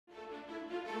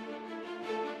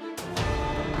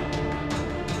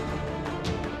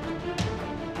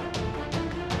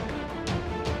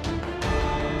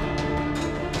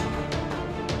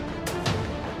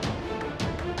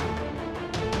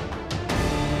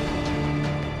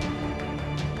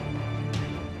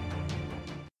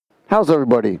How's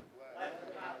everybody?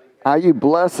 Are you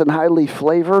blessed and highly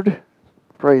flavored?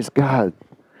 Praise God.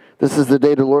 This is the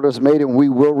day the Lord has made, and we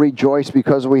will rejoice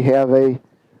because we have a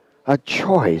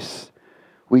choice.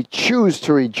 We choose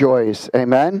to rejoice.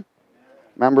 Amen?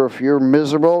 Remember, if you're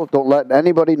miserable, don't let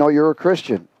anybody know you're a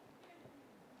Christian.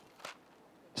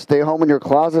 Stay home in your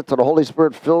closet till the Holy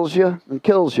Spirit fills you and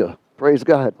kills you. Praise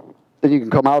God. Then you can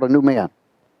come out a new man.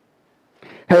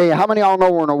 Hey, how many of y'all know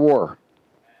we're in a war?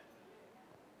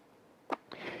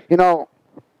 You know,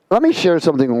 let me share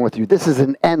something with you. This is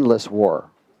an endless war.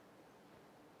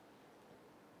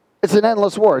 It's an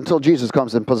endless war until Jesus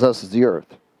comes and possesses the earth.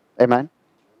 Amen?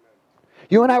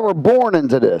 You and I were born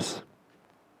into this.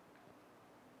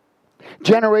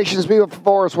 Generations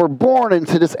before us were born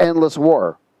into this endless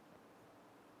war.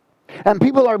 And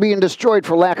people are being destroyed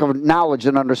for lack of knowledge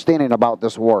and understanding about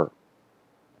this war.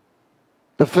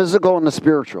 The physical and the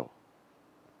spiritual.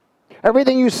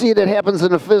 Everything you see that happens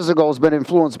in the physical has been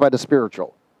influenced by the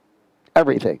spiritual.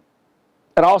 Everything.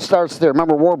 It all starts there.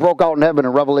 Remember, war broke out in heaven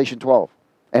in Revelation 12.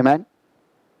 Amen?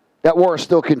 That war is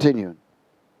still continuing.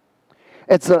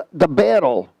 It's the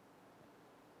battle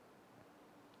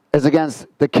is against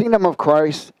the kingdom of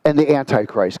Christ and the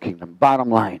Antichrist kingdom. Bottom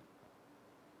line.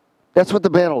 That's what the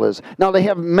battle is. Now, they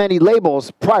have many labels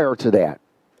prior to that.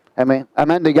 Amen?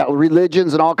 They got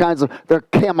religions and all kinds of, they're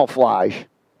camouflage.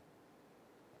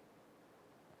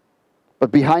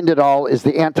 But behind it all is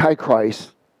the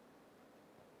Antichrist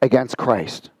against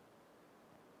Christ.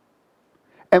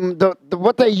 And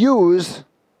what they use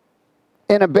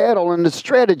in a battle and the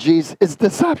strategies is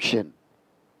deception.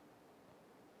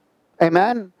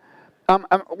 Amen?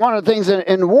 One of the things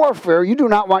in warfare, you do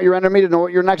not want your enemy to know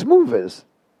what your next move is.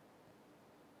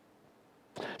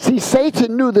 See,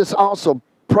 Satan knew this also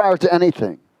prior to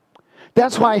anything.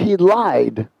 That's why he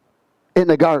lied in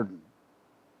the garden.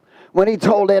 When he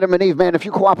told Adam and Eve, man, if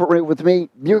you cooperate with me,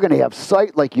 you're going to have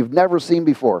sight like you've never seen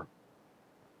before.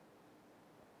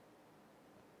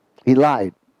 He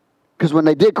lied. Because when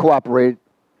they did cooperate,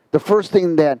 the first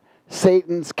thing that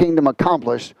Satan's kingdom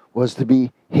accomplished was to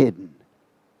be hidden.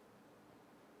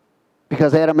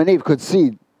 Because Adam and Eve could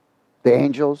see the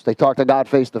angels. They talked to God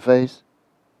face to face.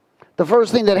 The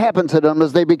first thing that happened to them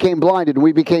is they became blinded, and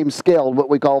we became scaled, what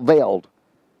we call veiled.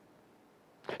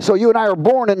 So you and I are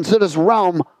born into this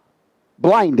realm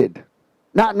blinded,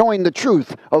 not knowing the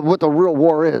truth of what the real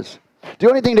war is. The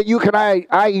only thing that you and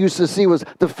I used to see was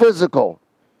the physical,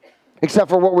 except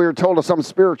for what we were told of some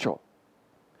spiritual.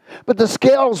 But the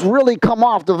scales really come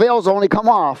off, the veils only come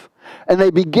off, and they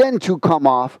begin to come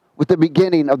off with the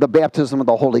beginning of the baptism of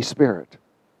the Holy Spirit.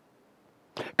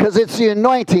 Because it's the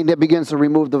anointing that begins to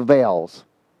remove the veils.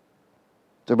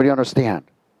 Does everybody understand?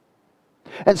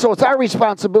 And so it's our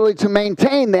responsibility to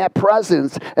maintain that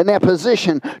presence and that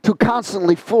position to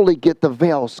constantly fully get the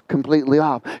veils completely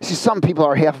off. See, some people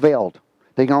are half veiled.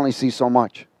 They can only see so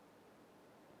much.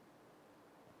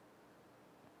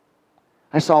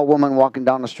 I saw a woman walking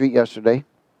down the street yesterday.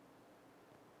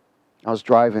 I was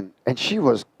driving, and she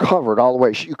was covered all the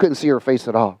way. You couldn't see her face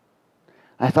at all.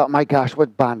 I thought, my gosh,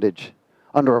 what bondage.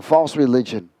 Under a false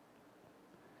religion.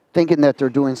 Thinking that they're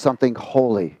doing something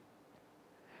holy.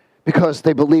 Because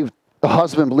they believe, the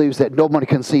husband believes that nobody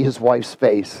can see his wife's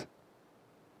face.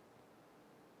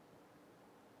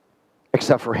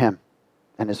 Except for him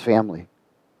and his family.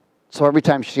 So every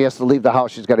time she has to leave the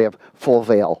house, she's got to have full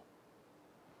veil.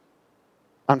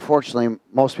 Unfortunately,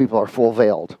 most people are full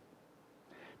veiled.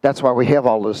 That's why we have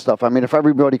all this stuff. I mean, if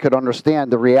everybody could understand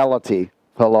the reality,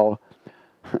 hello,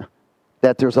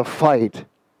 that there's a fight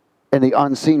in the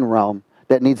unseen realm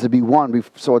that needs to be won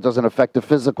so it doesn't affect the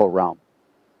physical realm.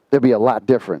 There'd be a lot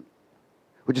different.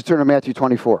 Would you turn to Matthew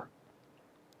 24?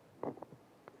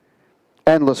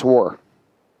 Endless war.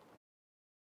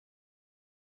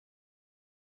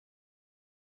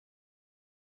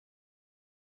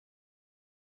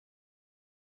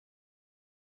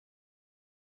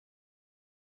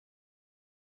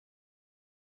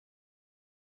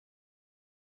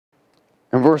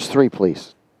 And verse 3,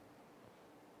 please.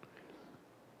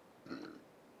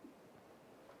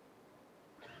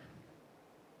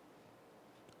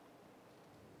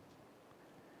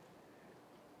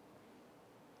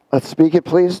 Let's speak it,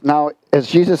 please. Now, as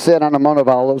Jesus said on the Mount of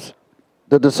Olives,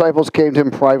 the disciples came to him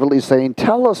privately, saying,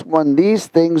 tell us when these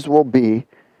things will be,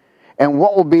 and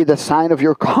what will be the sign of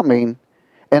your coming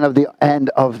and of the end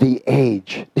of the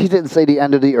age. He didn't say the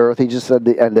end of the earth, he just said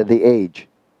the end of the age.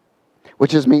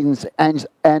 Which means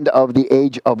end of the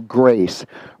age of grace,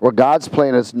 where God's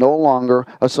plan is no longer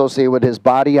associated with his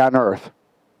body on earth.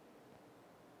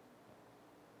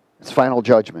 It's final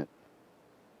judgment.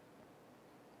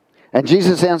 And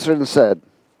Jesus answered and said,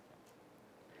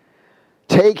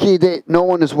 Take heed that no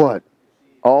one is what?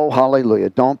 Oh, hallelujah.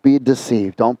 Don't be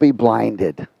deceived. Don't be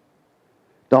blinded.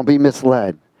 Don't be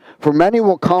misled. For many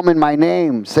will come in my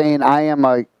name, saying, I am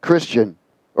a Christian,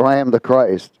 or I am the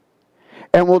Christ,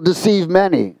 and will deceive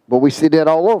many. But we see that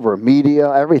all over.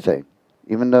 Media, everything.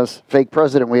 Even this fake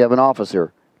president we have in office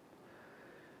here.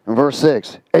 In verse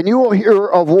 6, and you will hear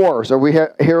of wars. Are we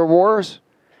hear of wars?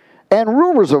 And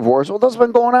rumors of wars. Well, that's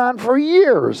been going on for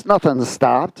years. Nothing's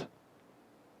stopped.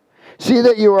 See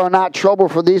that you are not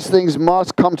troubled, for these things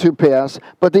must come to pass,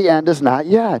 but the end is not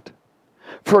yet.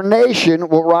 For nation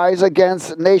will rise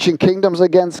against nation, kingdoms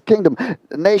against kingdom.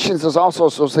 Nations is also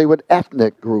associated with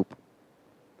ethnic group.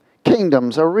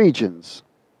 Kingdoms are regions.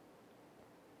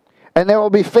 And there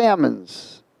will be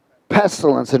famines,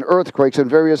 pestilence, and earthquakes in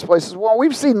various places. Well,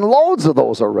 we've seen loads of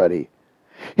those already.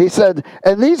 He said,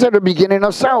 and these are the beginning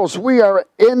of sorrows. We are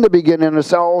in the beginning of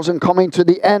sorrows and coming to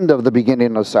the end of the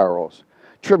beginning of sorrows.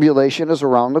 Tribulation is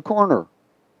around the corner.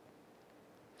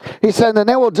 He said, and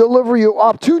they will deliver you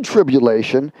up to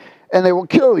tribulation, and they will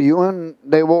kill you, and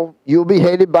you'll be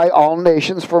hated by all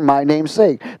nations for my name's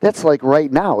sake. That's like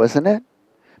right now, isn't it?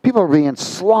 People are being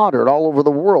slaughtered all over the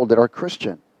world that are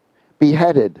Christian.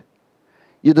 Beheaded.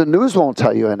 The news won't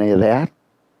tell you any of that.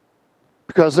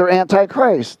 Because they're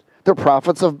antichrist. They're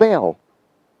prophets of Baal.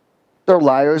 They're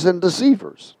liars and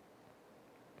deceivers.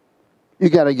 You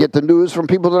got to get the news from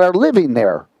people that are living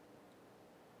there.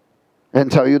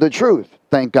 And tell you the truth.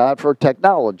 Thank God for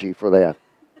technology for that.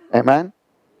 Amen?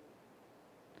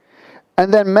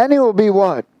 And then many will be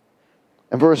what?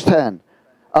 In verse 10.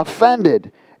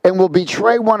 Offended, and will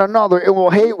betray one another, and will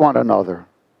hate one another.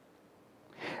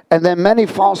 And then many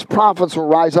false prophets will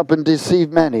rise up and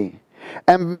deceive many.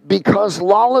 And because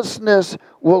lawlessness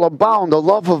will abound, the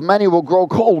love of many will grow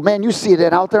cold. Man, you see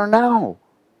that out there now.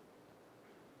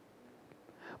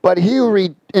 But he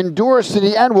who endures to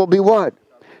the end will be what?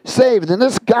 Saved. And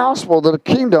this gospel of the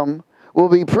kingdom will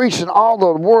be preached in all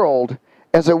the world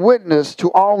as a witness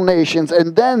to all nations,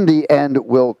 and then the end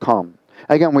will come.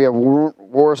 Again, we have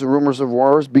wars and rumors of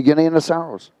wars, beginning of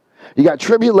sorrows. You got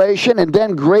tribulation, and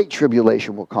then great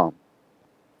tribulation will come.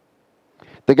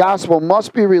 The gospel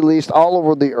must be released all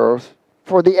over the earth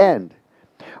for the end.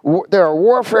 There are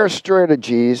warfare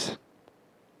strategies,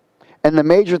 and the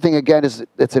major thing, again,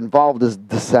 that's involved is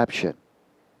deception.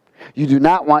 You do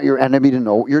not want your enemy to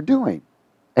know what you're doing.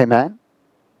 Amen?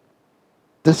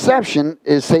 Deception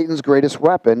is Satan's greatest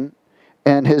weapon,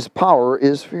 and his power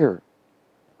is fear.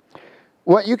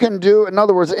 What you can do, in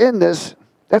other words, in this,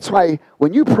 that's why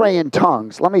when you pray in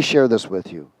tongues, let me share this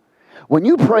with you. When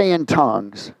you pray in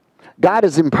tongues, God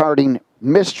is imparting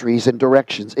mysteries and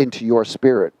directions into your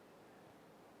spirit.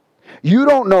 You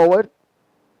don't know it,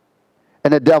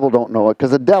 and the devil don't know it,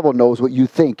 because the devil knows what you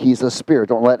think. He's a spirit.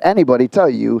 Don't let anybody tell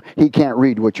you he can't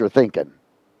read what you're thinking.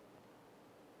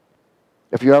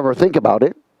 If you ever think about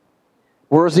it,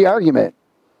 where's the argument?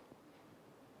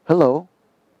 Hello?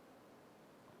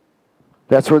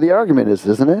 That's where the argument is,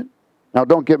 isn't it? Now,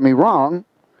 don't get me wrong.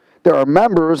 There are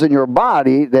members in your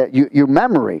body that you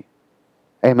memory.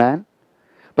 Amen?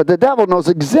 But the devil knows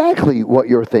exactly what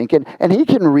you're thinking, and he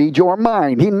can read your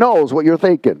mind. He knows what you're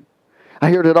thinking. I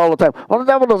hear it all the time. Well, the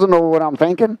devil doesn't know what I'm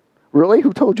thinking. Really?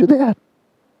 Who told you that?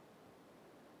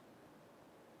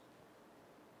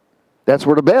 That's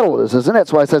where the battle is, isn't it?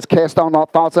 That's why it says cast down all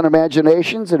thoughts and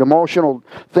imaginations and emotional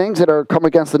things that are come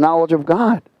against the knowledge of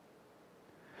God.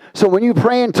 So when you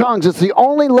pray in tongues, it's the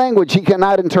only language he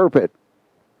cannot interpret.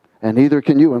 And neither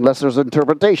can you unless there's an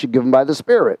interpretation given by the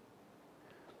Spirit.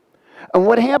 And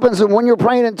what happens when you're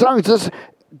praying in tongues, this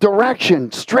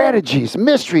direction, strategies,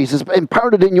 mysteries is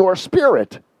imparted in your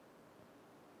spirit.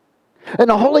 And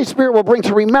the Holy Spirit will bring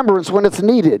to remembrance when it's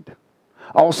needed.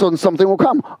 All of a sudden something will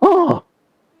come. Oh,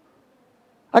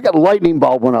 I got a lightning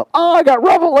bulb went up. Oh, I got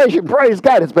revelation. Praise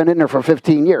God. It's been in there for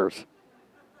 15 years.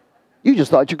 You just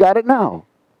thought you got it now.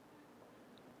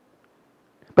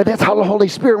 But that's how the Holy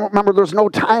Spirit, remember, there's no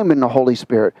time in the Holy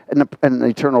Spirit in the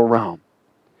eternal realm.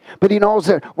 But he knows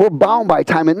that we're bound by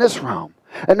time in this realm.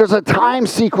 And there's a time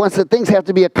sequence that things have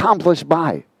to be accomplished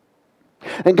by.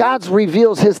 And God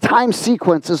reveals his time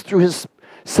sequences through his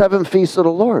 7 feasts of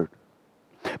the Lord.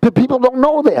 But people don't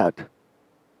know that.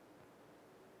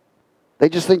 They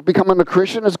just think becoming a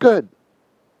Christian is good.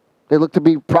 They look to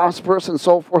be prosperous and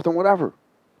so forth and whatever.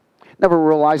 Never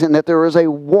realizing that there is a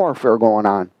warfare going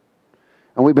on.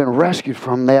 And we've been rescued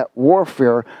from that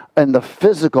warfare in the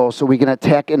physical so we can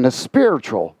attack in the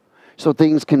spiritual. So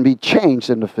things can be changed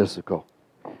in the physical.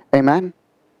 Amen?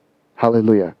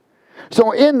 Hallelujah.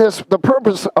 So in this, the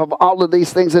purpose of all of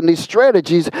these things and these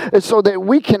strategies is so that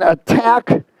we can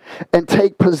attack and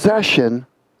take possession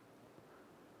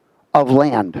of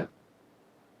land.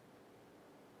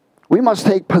 We must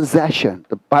take possession.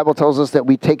 The Bible tells us that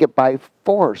we take it by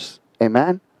force.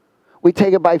 Amen? We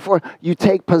take it by force. You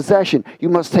take possession. You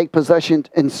must take possession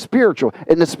in spiritual.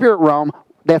 In the spirit realm,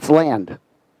 that's land.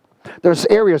 There's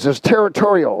areas, there's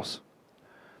territorials.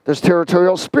 There's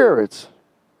territorial spirits.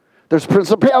 There's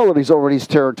principalities over these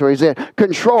territories that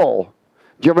control.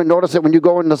 Do you ever notice that when you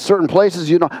go into certain places,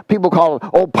 you know, people call it,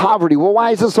 oh, poverty. Well,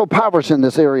 why is it so impoverished in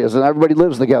this area? And everybody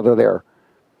lives together there.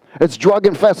 It's drug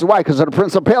infested. Why? Because the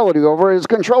principality over it is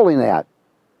controlling that.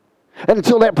 And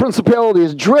until that principality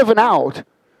is driven out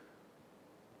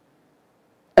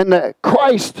and the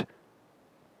Christ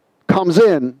comes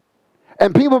in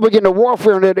and people begin to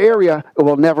warfare in that area, it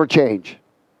will never change.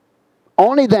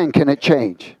 Only then can it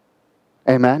change.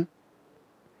 Amen?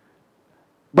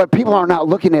 But people are not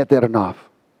looking at that enough.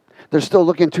 They're still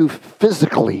looking too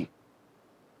physically.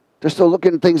 They're still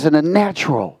looking at things in the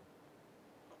natural.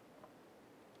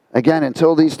 Again,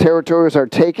 until these territories are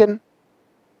taken,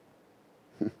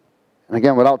 and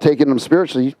again, without taking them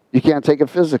spiritually, you can't take it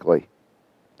physically.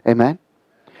 Amen?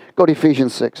 Go to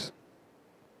Ephesians 6.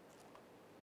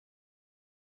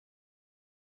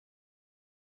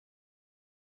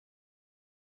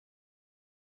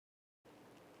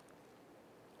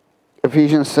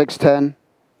 Ephesians 6:10.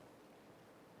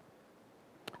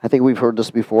 I think we've heard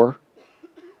this before.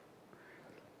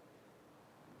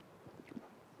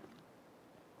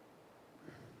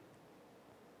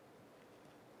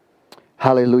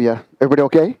 Hallelujah. Everybody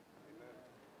okay?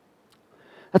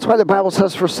 That's why the Bible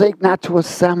says, forsake not to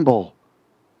assemble.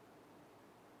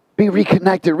 Be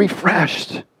reconnected,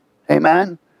 refreshed.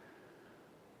 Amen?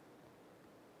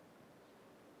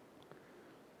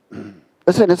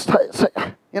 Listen, it's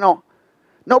you know,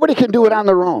 nobody can do it on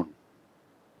their own.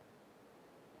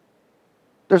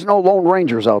 There's no Lone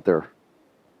Rangers out there.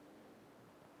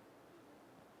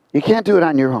 You can't do it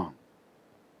on your own.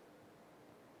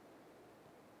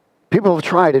 People have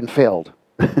tried and failed.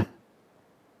 And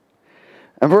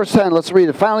verse 10, let's read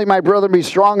it. Finally, my brethren, be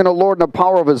strong in the Lord and the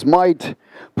power of his might.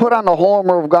 Put on the whole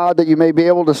armor of God that you may be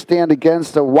able to stand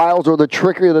against the wiles or the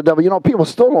trickery of the devil. You know, people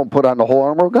still don't put on the whole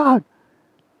armor of God.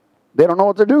 They don't know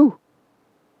what to do.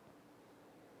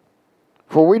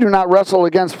 For we do not wrestle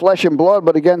against flesh and blood,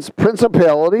 but against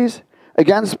principalities,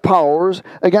 against powers,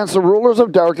 against the rulers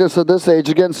of darkness of this age,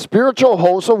 against spiritual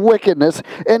hosts of wickedness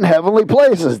in heavenly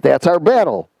places. That's our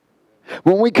battle.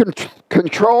 When we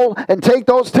control and take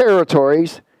those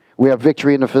territories, we have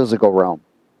victory in the physical realm.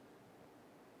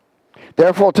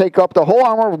 Therefore, take up the whole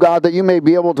armor of God that you may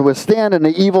be able to withstand in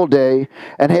the evil day,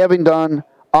 and having done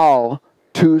all,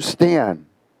 to stand.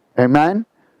 Amen?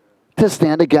 To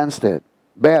stand against it.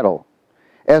 Battle.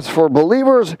 As for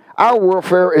believers, our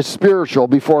warfare is spiritual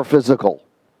before physical.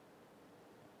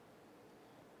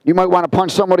 You might want to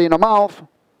punch somebody in the mouth,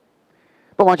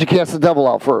 but why don't you cast the devil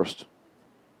out first?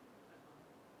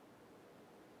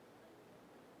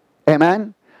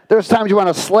 Amen? There's times you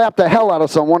want to slap the hell out of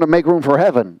someone to make room for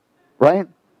heaven, right?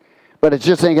 But it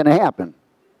just ain't going to happen.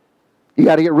 You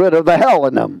got to get rid of the hell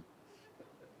in them.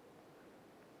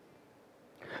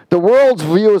 The world's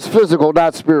view is physical,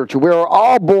 not spiritual. We are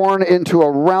all born into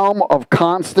a realm of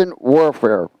constant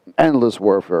warfare, endless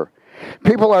warfare.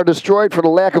 People are destroyed for the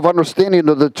lack of understanding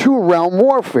of the two-realm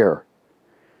warfare.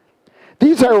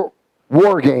 These are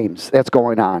war games that's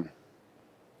going on.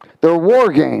 They're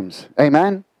war games,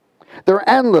 amen? They're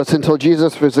endless until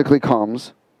Jesus physically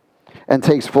comes and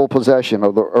takes full possession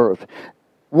of the earth.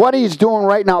 What he's doing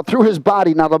right now through his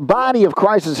body, now the body of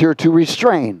Christ is here to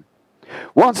restrain.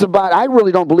 Once the body, I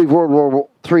really don't believe World War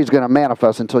III is going to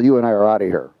manifest until you and I are out of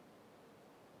here.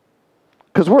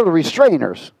 Because we're the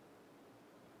restrainers.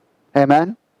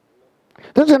 Amen?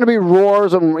 There's going to be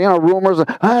roars and rumors.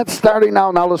 It's starting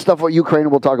now. Now let's stuff with Ukraine.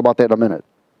 We'll talk about that in a minute.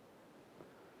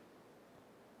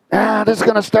 This is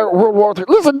going to start World War III.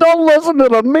 Listen, don't listen to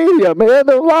the media, man.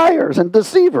 They're liars and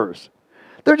deceivers.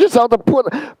 They're just out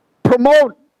to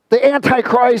promote the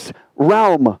Antichrist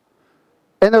realm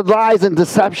and their lies and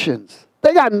deceptions.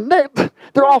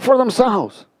 They're all for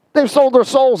themselves. They've sold their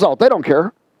souls out. They don't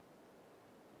care.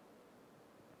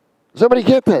 Does everybody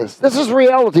get this? This is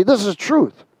reality. This is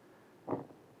truth.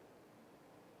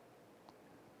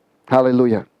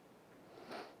 Hallelujah.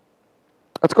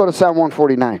 Let's go to Psalm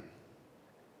 149.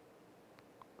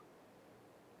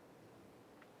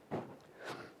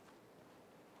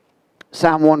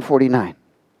 Psalm 149.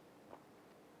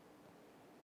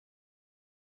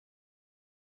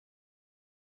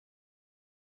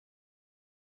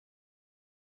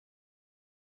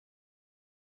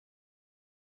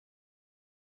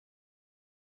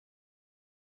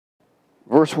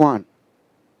 Verse 1.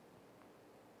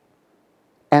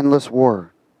 endless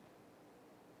war.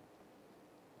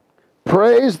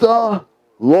 Praise the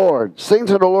Lord. Sing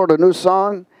to the Lord a new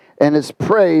song, and His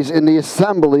praise in the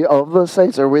assembly of the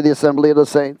saints. Are we the assembly of the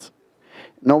saints?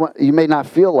 No, you may not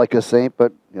feel like a saint,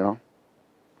 but,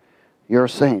 you're a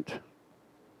saint.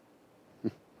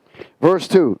 Verse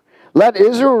 2. Let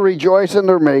Israel rejoice in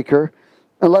their Maker,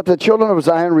 and let the children of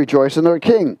Zion rejoice in their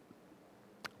King.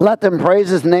 Let them praise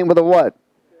His name with a what?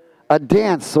 A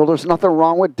dance. So there's nothing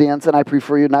wrong with dancing. I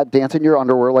prefer you not dance in your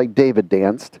underwear like David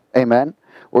danced. Amen?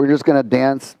 We're just going to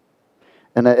dance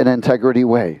in an integrity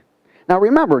way. Now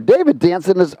remember, David danced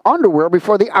in his underwear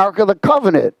before the Ark of the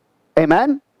Covenant.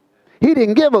 Amen? He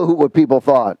didn't give a hoot what people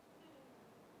thought.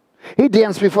 He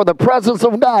danced before the presence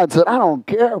of God. Said, I don't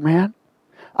care, man.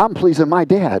 I'm pleasing my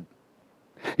dad.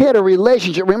 He had a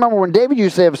relationship. Remember when David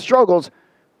used to have struggles,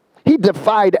 he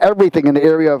defied everything in the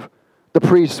area of the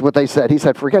priests, what they said. He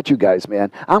said, forget you guys,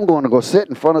 man. I'm going to go sit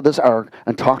in front of this ark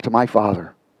and talk to my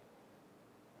father.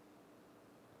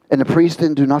 And the priests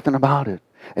didn't do nothing about it.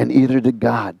 And either did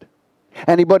God.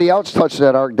 Anybody else touched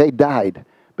that ark, they died.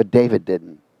 But David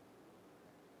didn't.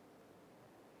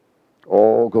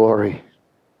 Oh, glory.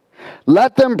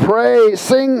 Let them pray,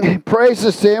 sing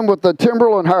praises to Him with the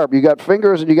timbrel and harp. You got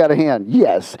fingers and you got a hand.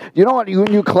 Yes. You know what?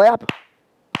 When you clap,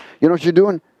 you know what you're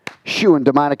doing? Shooing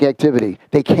demonic activity.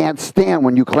 They can't stand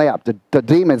when you clap. The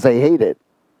demons, they hate it.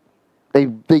 They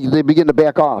begin to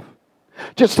back off.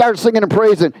 Just start singing and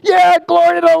praising. Yeah,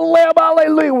 glory to the Lamb,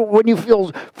 hallelujah. When you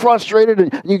feel frustrated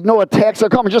and you know attacks are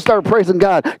coming, just start praising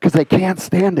God because they can't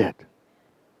stand it.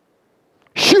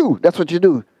 Shoo, that's what you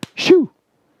do. Shoo.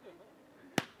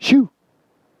 Shoo.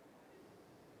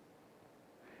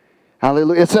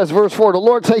 Hallelujah. It says, verse 4, the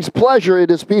Lord takes pleasure in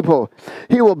His people.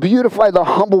 He will beautify the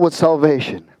humble with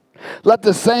salvation. Let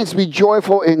the saints be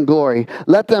joyful in glory.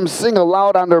 Let them sing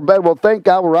aloud on their bed. Well, thank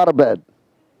God we're out of bed.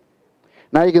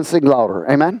 Now you can sing louder.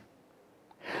 Amen?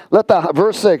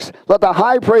 Verse 6, let the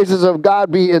high praises of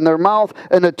God be in their mouth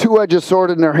and a two-edged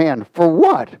sword in their hand. For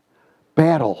what?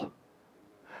 Battle.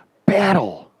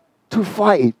 Battle. To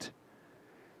fight.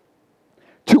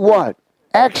 To what?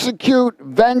 Execute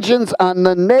vengeance on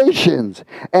the nations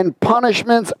and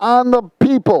punishments on the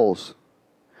peoples.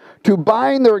 To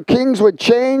bind their kings with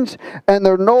chains and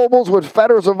their nobles with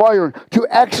fetters of iron. To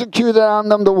execute on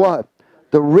them the what?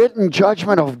 The written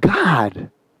judgment of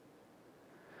God.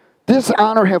 This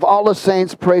honor have all the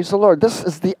saints praise the Lord. This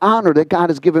is the honor that God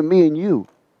has given me and you.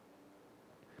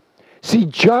 See,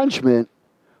 judgment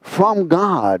from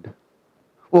God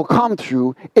will come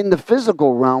through, in the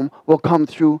physical realm, will come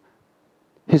through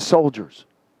His soldiers,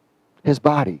 His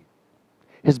body,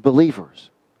 His believers.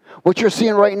 What you're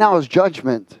seeing right now is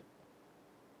judgment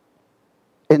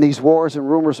in these wars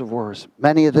and rumors of wars.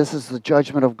 Many of this is the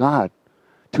judgment of God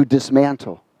to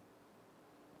dismantle,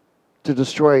 to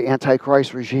destroy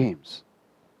Antichrist regimes.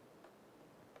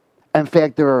 In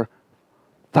fact, there are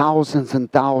thousands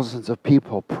and thousands of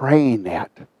people praying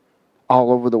that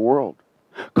all over the world,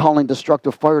 calling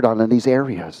destructive fire down in these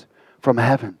areas from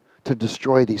heaven to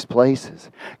destroy these places.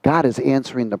 God is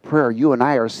answering the prayer. You and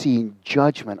I are seeing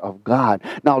judgment of God.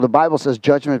 Now, the Bible says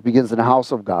judgment begins in the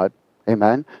house of God.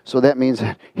 Amen? So that means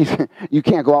that you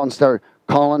can't go out and start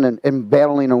calling and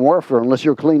battling in warfare unless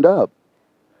you're cleaned up,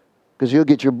 because you'll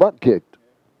get your butt kicked.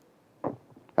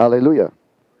 Hallelujah.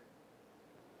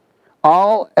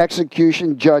 All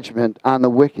execution judgment on the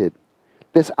wicked,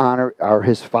 this honor are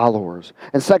His followers.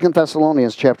 In 2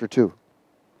 Thessalonians chapter 2.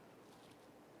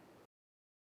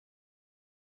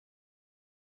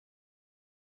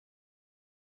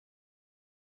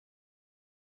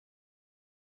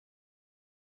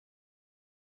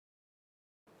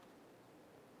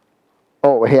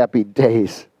 Oh, happy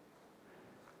days.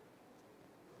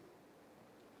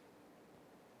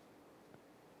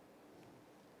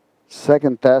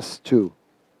 Second Thess 2.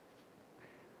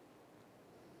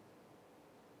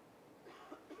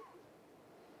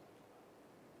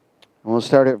 And we'll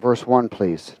start at verse 1,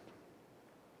 please.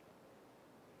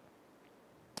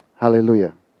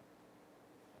 Hallelujah.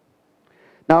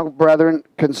 Now, brethren,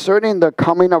 concerning the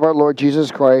coming of our Lord Jesus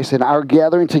Christ and our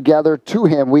gathering together to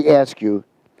Him, we ask you,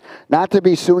 not to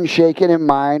be soon shaken in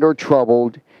mind or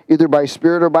troubled, either by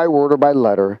spirit or by word or by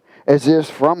letter, as if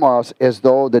from us, as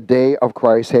though the day of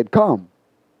Christ had come.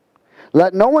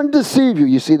 Let no one deceive you.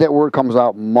 You see that word comes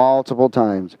out multiple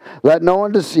times. Let no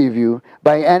one deceive you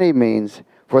by any means,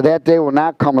 for that day will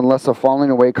not come unless the falling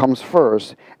away comes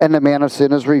first, and the man of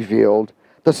sin is revealed,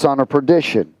 the son of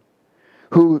perdition,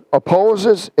 who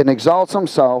opposes and exalts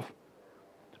himself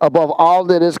above all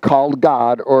that is called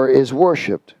God or is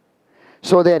worshipped,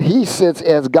 so that he sits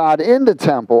as God in the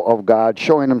temple of God,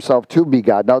 showing himself to be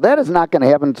God. Now, that is not going to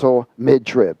happen until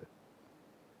mid-trib.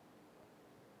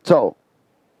 So,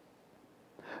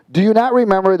 do you not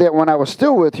remember that when I was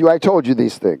still with you, I told you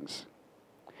these things?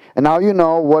 And now you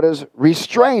know what is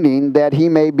restraining, that he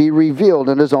may be revealed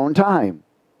in his own time.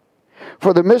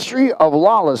 For the mystery of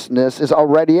lawlessness is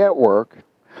already at work.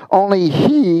 Only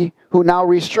he who now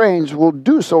restrains will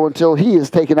do so until he is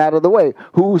taken out of the way.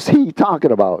 Who's he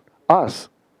talking about? Us.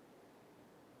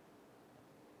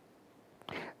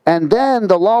 And then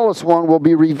the lawless one will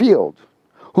be revealed,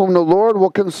 whom the Lord will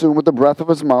consume with the breath of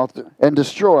his mouth and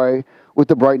destroy with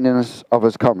the brightness of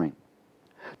his coming.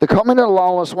 The coming of the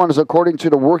lawless one is according to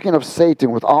the working of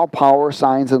Satan with all power,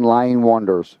 signs, and lying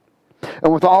wonders,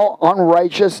 and with all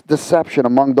unrighteous deception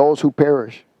among those who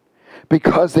perish,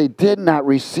 because they did not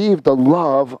receive the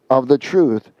love of the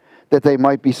truth, that they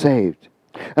might be saved.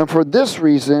 And for this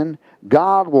reason,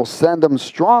 God will send them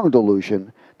strong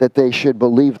delusion, that they should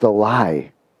believe the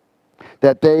lie,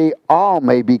 that they all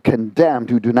may be condemned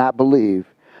who do not believe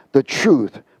the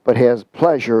truth, but has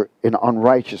pleasure in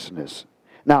unrighteousness.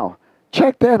 Now,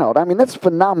 check that out. I mean, that's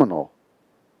phenomenal.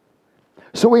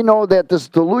 So we know that this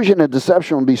delusion and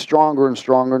deception will be stronger and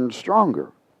stronger and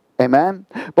stronger. Amen?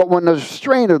 But when the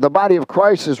strain of the body of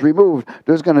Christ is removed,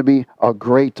 there's going to be a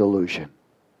great delusion.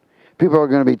 People are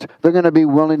going to be, they're going to be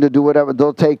willing to do whatever.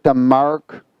 They'll take the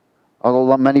mark,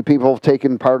 although many people have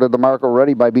taken part of the mark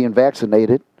already by being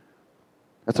vaccinated.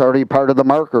 That's already part of the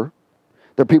marker.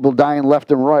 There are people dying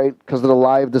left and right because of the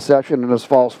lie of deception and this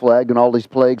false flag and all these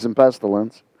plagues and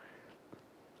pestilence.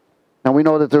 Now we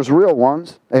know that there's real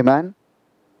ones, amen?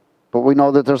 But we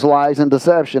know that there's lies and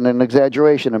deception and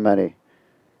exaggeration in many.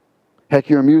 Heck,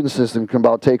 your immune system can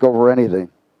about take over anything.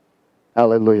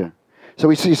 Hallelujah. So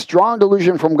we see strong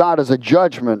delusion from God as a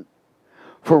judgment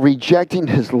for rejecting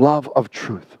his love of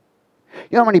truth.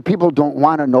 You know how many people don't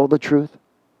want to know the truth?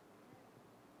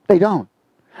 They don't.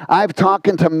 I've talked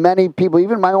to many people,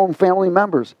 even my own family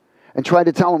members, and tried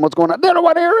to tell them what's going on. They don't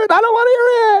want to hear it. I don't want to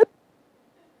hear it.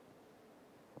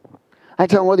 I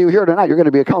tell them, whether you hear it or not, you're going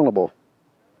to be accountable.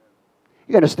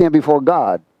 You're going to stand before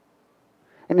God.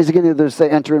 And he's going to either say,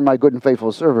 enter in, my good and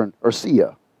faithful servant, or see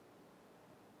ya.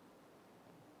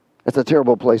 That's a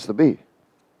terrible place to be.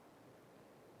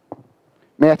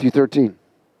 Matthew 13.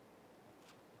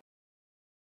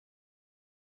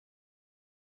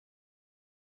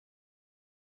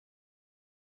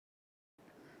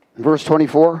 Verse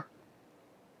 24.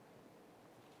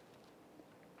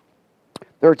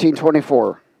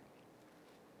 13:24.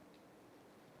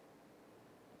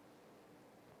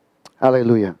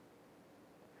 Hallelujah.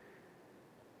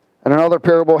 And another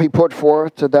parable he put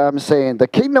forth to them, saying, the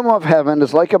kingdom of heaven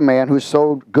is like a man who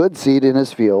sowed good seed in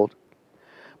his field.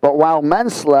 But while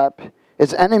men slept,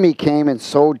 his enemy came and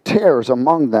sowed tares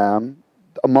among them,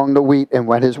 among the wheat, and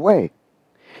went his way.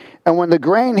 And when the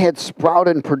grain had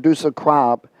sprouted and produced a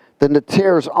crop, then the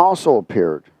tares also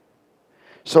appeared.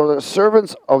 So the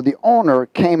servants of the owner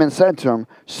came and said to him,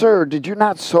 Sir, did you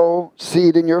not sow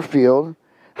seed in your field?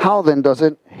 How then does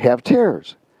it have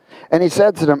tares? And he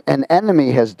said to them, an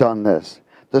enemy has done this.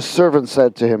 The servant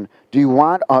said to him, do you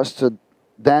want us to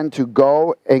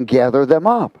go and gather them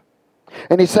up?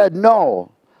 And he said,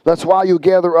 no. Lest while you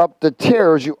gather up the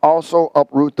tares, you also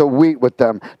uproot the wheat with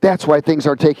them. That's why things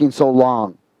are taking so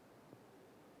long.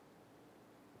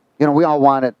 You know, we all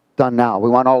want it done now. We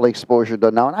want all the exposure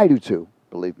done now, and I do too,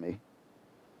 believe me.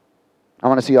 I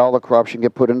want to see all the corruption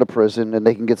get put into prison, and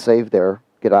they can get saved there.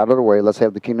 Get out of the way. Let's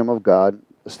have the kingdom of God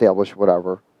established,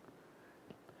 whatever.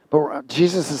 But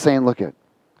Jesus is saying, look at,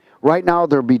 right now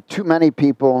there'll be too many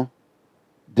people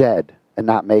dead and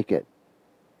not make it.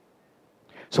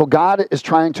 So God is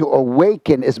trying to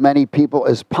awaken as many people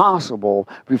as possible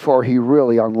before he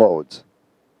really unloads.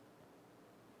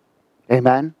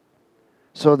 Amen?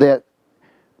 So that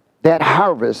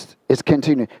harvest is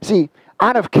continuing. See,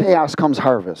 out of chaos comes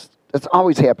harvest. It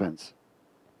always happens.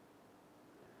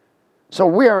 So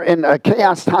we are in a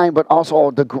chaos time, but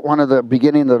also one of the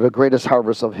beginning of the greatest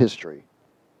harvest of history.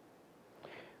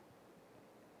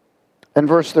 In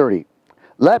verse 30,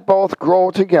 let both grow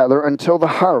together until the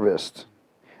harvest.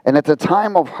 And at the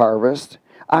time of harvest,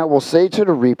 I will say to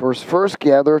the reapers, first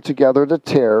gather together the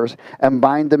tares and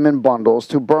bind them in bundles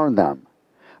to burn them,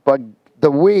 but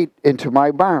the wheat into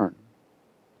my barn.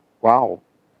 Wow.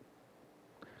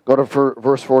 Go to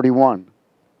verse 41.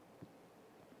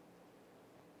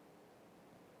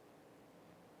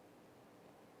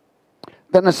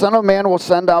 Then the Son of Man will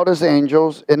send out his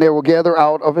angels, and they will gather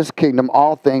out of his kingdom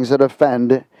all things that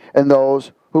offend and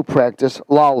those who practice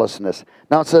lawlessness.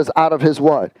 Now it says out of his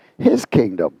what? His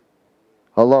kingdom.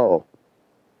 Hello.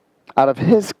 out of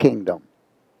his kingdom,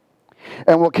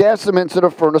 and will cast them into the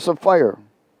furnace of fire.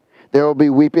 There will be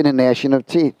weeping and gnashing of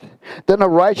teeth. Then the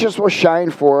righteous will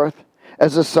shine forth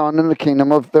as the sun in the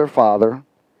kingdom of their Father.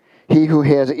 He who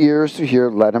has ears to hear,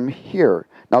 let him hear.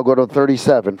 Now go to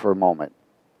 37 for a moment.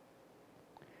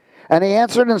 And he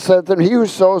answered and said to them, he who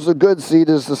sows the good seed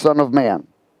is the Son of Man.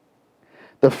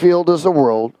 The field is the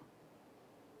world.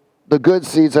 The good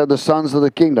seeds are the sons of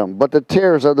the kingdom, but the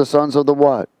tares are the sons of the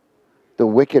what? The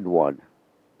wicked one.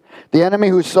 The enemy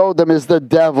who sowed them is the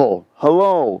devil.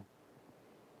 Hello.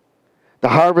 The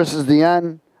harvest is the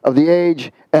end of the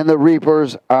age, and the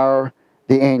reapers are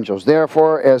the angels.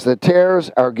 Therefore, as the tares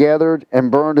are gathered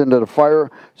and burned into the fire,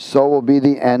 so will be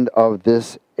the end of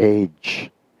this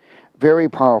age. Very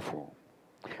powerful.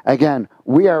 Again,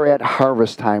 we are at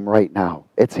harvest time right now.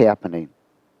 It's happening.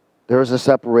 There is a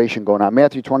separation going on.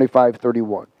 Matthew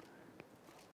 25:31.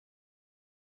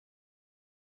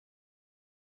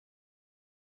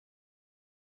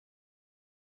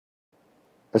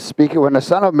 Speaking, when the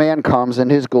Son of Man comes in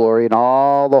his glory and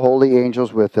all the holy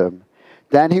angels with him,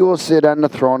 then he will sit on the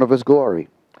throne of his glory.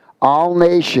 All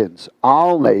nations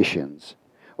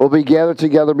will be gathered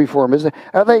together before him.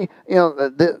 Are they,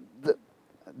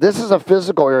 this is a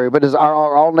physical area, but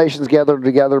are all nations gathered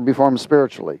together before him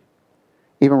spiritually?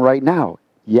 Even right now,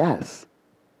 yes.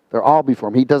 They're all before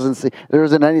him. He doesn't see, there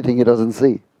isn't anything he doesn't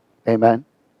see. Amen?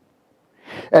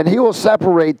 And he will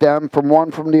separate them from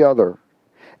one from the other,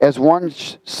 as one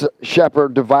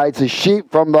shepherd divides his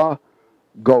sheep from the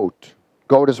goat.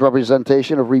 Goat is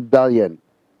representation of rebellion.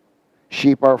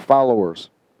 Sheep are followers.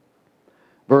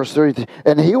 Verse 33.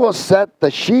 And he will set the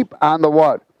sheep on the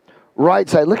what? Right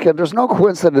side. Look at, there's no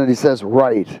coincidence he says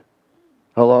right.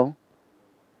 Hello?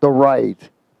 The right.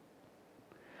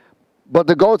 But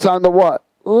the goat's on the what?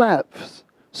 Left.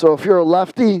 So if you're a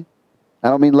lefty, I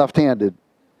don't mean left-handed.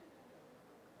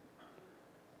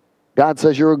 God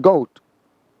says you're a goat.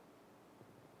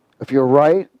 If you're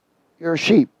right, you're a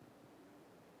sheep.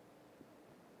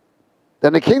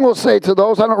 Then the king will say to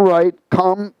those on the right,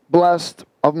 come, blessed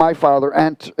of my Father,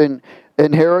 and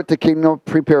inherit the kingdom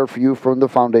prepared for you from the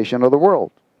foundation of the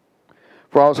world.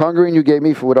 For I was hungry, and you gave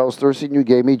me food. I was thirsty, and you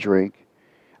gave me drink.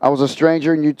 I was a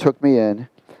stranger, and you took me in.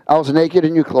 I was naked,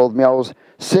 and you clothed me. I was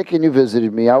sick, and you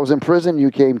visited me. I was in prison, and you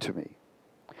came to me.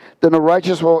 Then the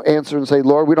righteous will answer and say,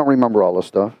 Lord, we don't remember all this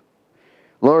stuff.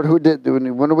 Lord, when did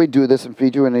we do this and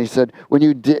feed you? And he said,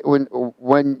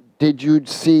 when did you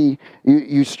see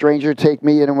you stranger take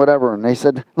me in and whatever? And they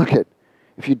said, look it,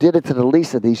 if you did it to the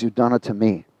least of these, you've done it to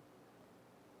me.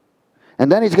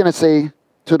 And then he's going to say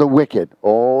to the wicked,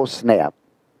 oh snap.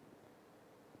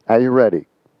 Are you ready?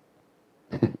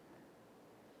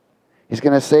 He's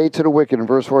going to say to the wicked in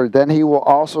verse 40, then he will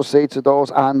also say to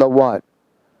those on the what?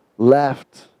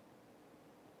 Left.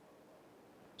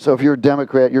 So if you're a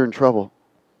Democrat, you're in trouble.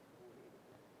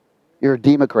 You're a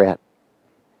Democrat.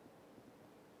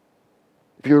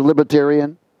 If you're a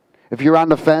libertarian, if you're on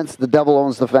the fence, the devil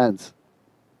owns the fence.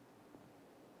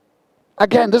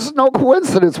 Again, this is no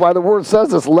coincidence why the word says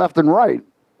this left and right.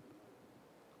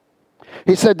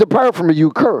 He said, depart from me, you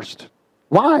cursed.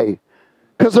 Why?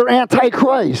 Because they're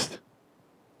anti-Christ.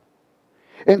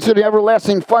 Into the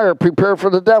everlasting fire prepared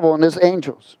for the devil and his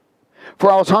angels.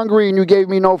 For I was hungry, and you gave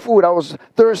me no food. I was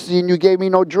thirsty, and you gave me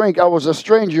no drink. I was a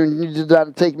stranger, and you did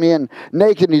not take me in.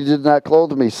 Naked, and you did not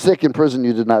clothe me. Sick in prison,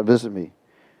 you did not visit me.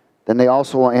 Then they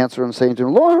also will answer and say to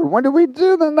him, Lord, when did we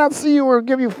do that? Not see you or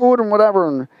give you food and whatever?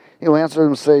 And he will answer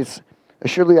and say,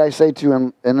 surely I say to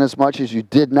him, inasmuch as you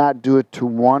did not do it to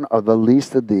one of the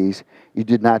least of these, you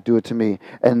did not do it to me.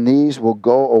 And these will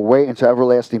go away into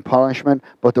everlasting punishment,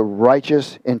 but the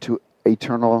righteous into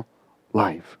eternal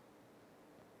life.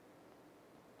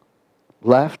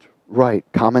 Left, right,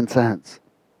 common sense.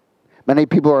 Many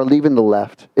people are leaving the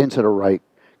left into the right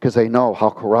because they know how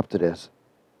corrupt it is.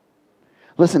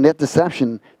 Listen, that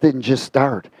deception didn't just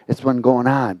start. It's been going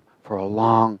on for a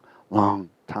long,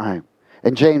 long time.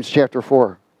 In James chapter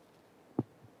 4,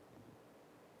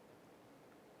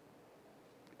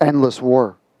 endless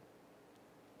war.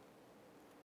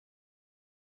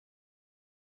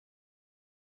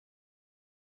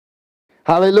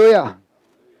 Hallelujah.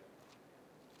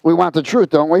 We want the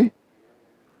truth, don't we?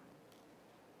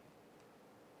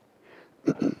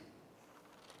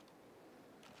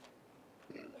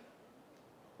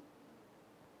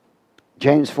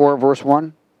 James 4, verse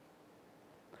 1.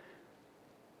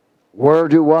 Where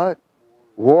do what?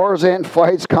 Wars and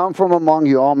fights come from among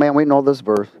you. Oh, man, we know this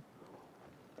verse.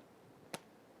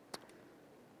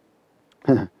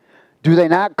 Do they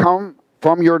not come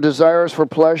from your desires for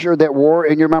pleasure that war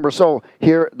in your members? So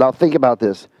here, now think about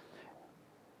this.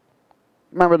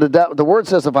 Remember, the word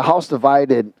says if a house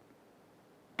divided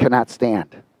cannot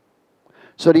stand.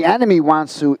 So the enemy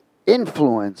wants to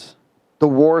influence the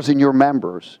wars in your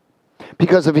members.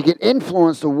 Because if he can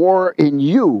influence the war in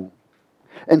you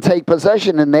and take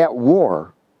possession in that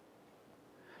war,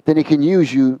 then he can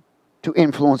use you to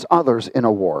influence others in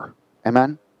a war.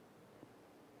 Amen?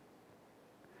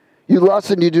 You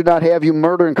lust and you do not have. You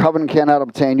murder and covenant cannot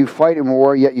obtain. You fight in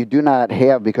war, yet you do not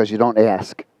have because you don't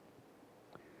ask.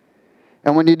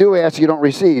 And when you do ask, you don't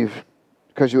receive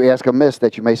because you ask amiss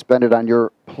that you may spend it on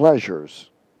your pleasures.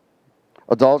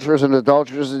 Adulterers and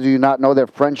adulteresses, do you not know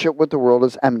that friendship with the world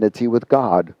is enmity with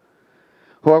God?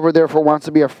 Whoever therefore wants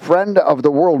to be a friend of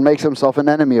the world makes himself an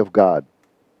enemy of God.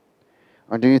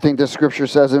 Or do you think the scripture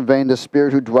says in vain, the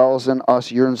Spirit who dwells in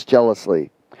us yearns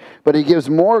jealously? But he gives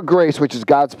more grace, which is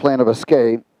God's plan of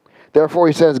escape. Therefore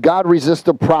he says, God resists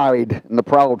the pride and the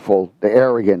proudful, the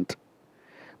arrogant.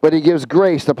 But he gives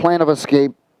grace, the plan of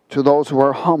escape, to those who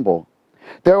are humble.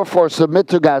 Therefore submit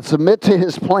to God, submit to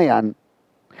his plan,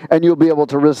 and you'll be able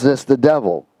to resist the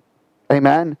devil.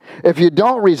 Amen? If you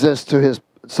don't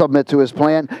submit to his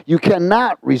plan, you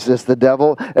cannot resist the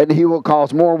devil, and he will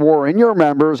cause more war in your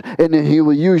members, and then he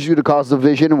will use you to cause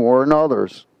division and war in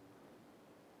others.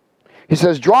 He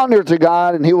says, draw near to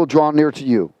God, and he will draw near to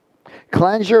you.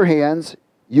 Cleanse your hands,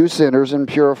 you sinners, and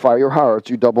purify your hearts,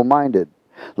 you double-minded.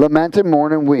 Lament and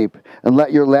mourn and weep, and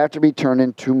let your laughter be turned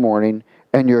into mourning,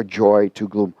 and your joy to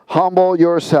gloom. Humble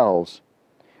yourselves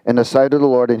in the sight of the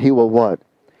Lord, and he will what?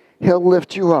 He'll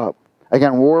lift you up.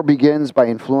 Again, war begins by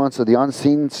influence of the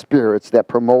unseen spirits that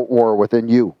promote war within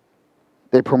you.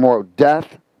 They promote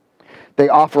death. They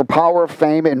offer power,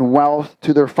 fame, and wealth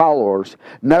to their followers,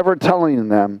 never telling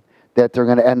them that they're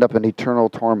going to end up in eternal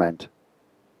torment.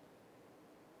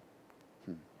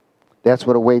 That's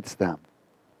what awaits them.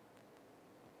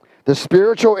 The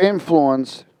spiritual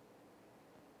influence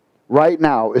right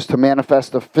now is to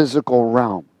manifest the physical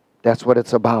realm. That's what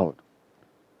it's about.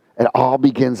 It all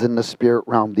begins in the spirit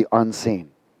realm, the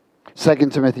unseen. 2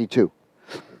 Timothy 2.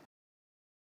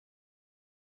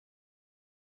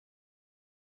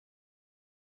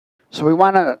 So we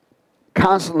want to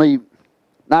constantly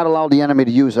not allow the enemy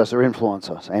to use us or influence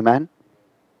us. Amen?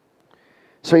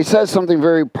 So he says something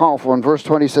very powerful. In verse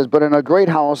 20 he says, but in a great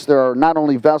house there are not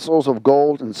only vessels of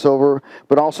gold and silver,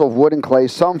 but also of wood and clay,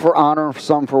 some for honor,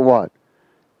 some for what?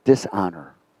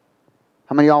 Dishonor.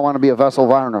 How many of y'all want to be a vessel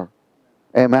of honor?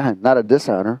 Amen. Not a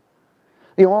dishonor.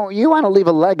 You want to leave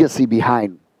a legacy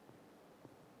behind.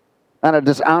 Not a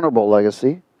dishonorable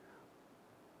legacy.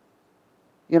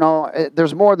 You know,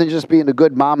 there's more than just being a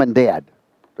good mom and dad.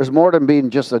 There's more than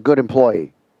being just a good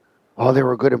employee. Oh, they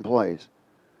were good employees.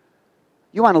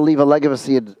 You want to leave a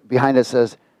legacy behind that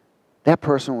says, that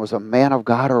person was a man of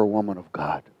God or a woman of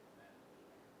God.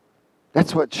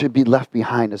 That's what should be left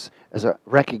behind as a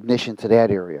recognition to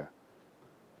that area.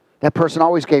 That person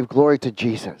always gave glory to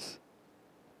Jesus.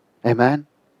 Amen?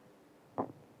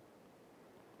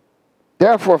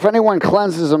 Therefore, if anyone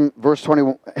cleanses him, verse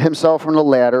 20, himself from the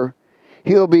latter,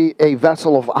 he will be a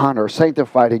vessel of honor,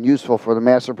 sanctified and useful for the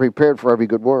master, prepared for every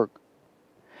good work.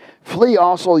 Flee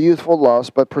also youthful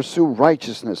lust, but pursue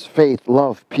righteousness, faith,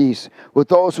 love, peace, with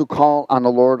those who call on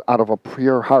the Lord out of a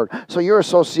pure heart. So your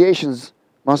associations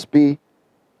must be,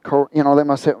 they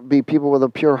must be people with a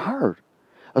pure heart.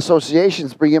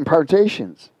 Associations bring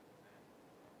impartations.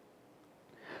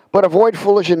 But avoid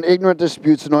foolish and ignorant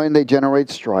disputes, knowing they generate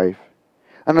strife.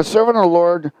 And the servant of the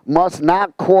Lord must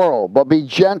not quarrel, but be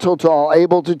gentle to all,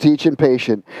 able to teach and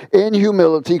patient, in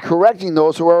humility, correcting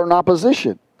those who are in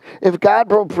opposition. If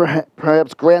God will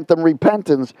perhaps grant them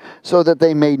repentance, so that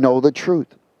they may know the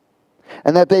truth,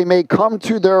 and that they may come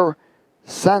to their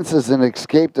senses and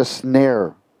escape the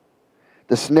snare,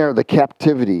 the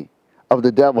captivity of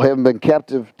the devil, having been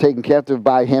taken captive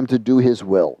by him to do his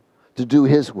will. To do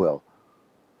his will.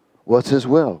 What's his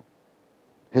will?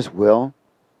 His will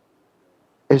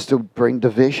is to bring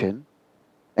division.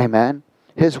 Amen?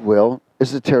 His will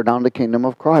is to tear down the kingdom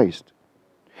of Christ.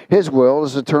 His will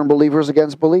is to turn believers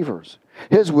against believers.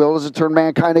 His will is to turn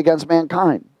mankind against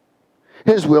mankind.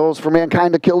 His will is for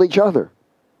mankind to kill each other.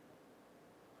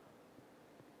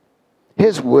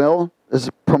 His will is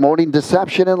promoting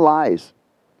deception and lies.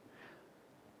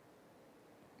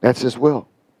 That's his will.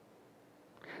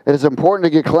 It is important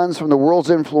to get cleansed from the world's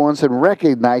influence and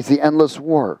recognize the endless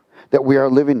war that we are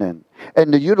living in,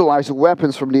 and to utilize the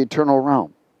weapons from the eternal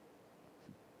realm.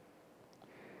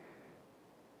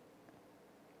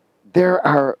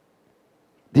 One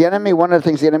of the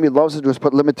things the enemy loves to do is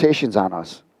put limitations on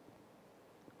us.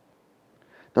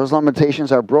 Those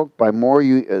limitations are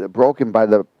broken by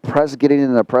the getting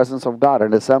in the presence of God,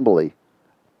 an assembly.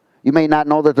 You may not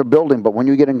know that they're building, but when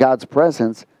you get in God's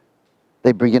presence,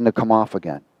 they begin to come off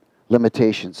again.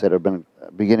 Limitations that have been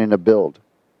beginning to build.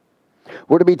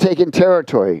 We're to be taking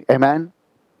territory. Amen?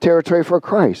 Territory for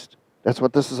Christ. That's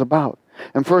what this is about.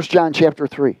 In 1 John chapter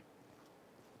 3.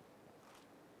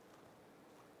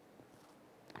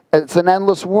 It's an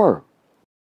endless war.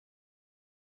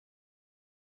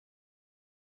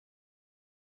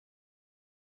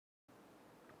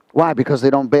 Why? Because they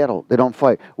don't battle. They don't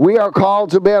fight. We are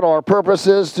called to battle. Our purpose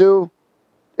is to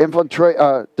infiltrate,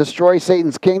 destroy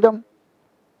Satan's kingdom.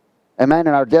 Amen.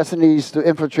 And our destiny is to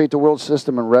infiltrate the world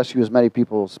system and rescue as many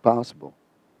people as possible.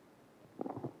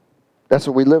 That's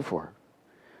what we live for.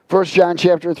 1 John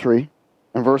chapter 3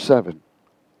 and verse 7. Is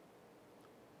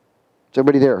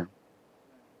everybody there?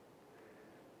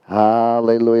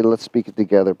 Hallelujah. Let's speak it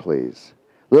together, please.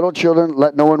 Little children,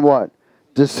 let no one what?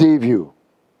 Deceive you.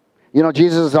 You know,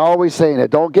 Jesus is always saying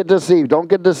it. Don't get deceived. Don't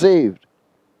get deceived.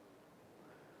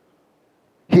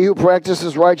 He who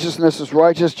practices righteousness is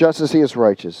righteous just as he is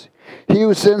righteous. He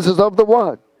who sins is of the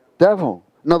what? Devil.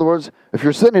 In other words, if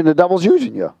you're sinning, the devil's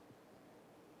using you.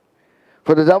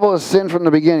 For the devil has sinned from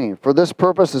the beginning. For this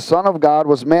purpose the Son of God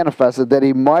was manifested, that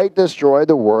he might destroy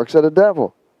the works of the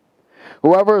devil.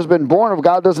 Whoever has been born of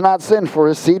God does not sin, for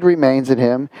his seed remains in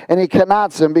him, and he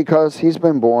cannot sin because he's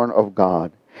been born of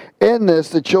God. In this,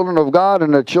 the children of God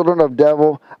and the children of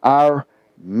devil are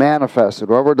manifested.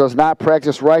 Whoever does not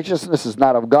practice righteousness is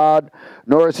not of God,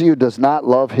 nor is he who does not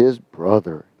love his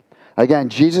brother. Again,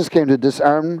 Jesus came to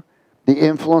disarm the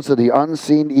influence of the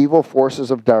unseen evil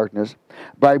forces of darkness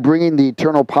by bringing the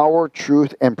eternal power,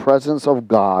 truth, and presence of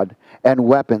God and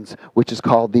weapons, which is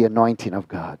called the anointing of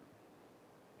God.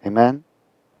 Amen?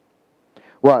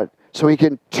 What? So he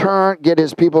can get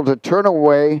his people to turn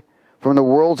away from the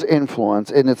world's influence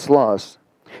and its lust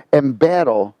and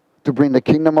battle to bring the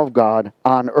kingdom of God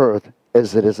on earth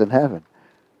as it is in heaven.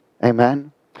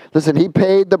 Amen? Listen, he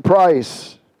paid the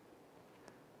price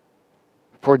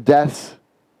for deaths,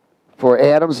 for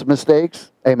Adam's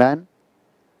mistakes. Amen?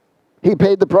 He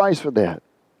paid the price for that.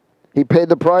 He paid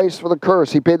the price for the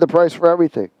curse. He paid the price for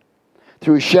everything.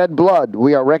 Through shed blood,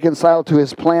 we are reconciled to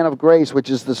his plan of grace, which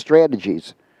is the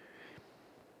strategies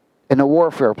and the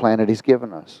warfare plan that he's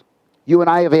given us. You and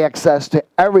I have access to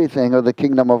everything of the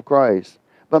kingdom of Christ.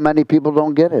 But many people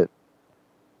don't get it.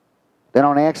 They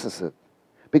don't access it.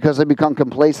 Because they become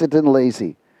complacent and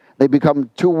lazy. They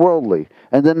become too worldly.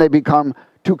 And then they become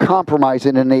too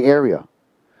compromising in the area.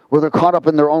 Where they're caught up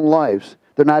in their own lives.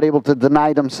 They're not able to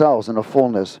deny themselves in a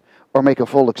fullness or make a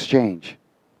full exchange.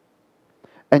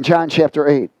 In John chapter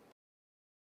 8.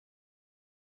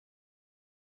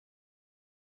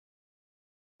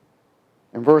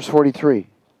 In verse 43.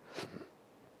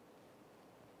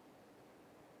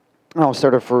 I'll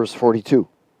start at verse 42.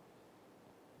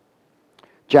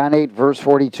 John 8, verse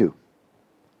 42.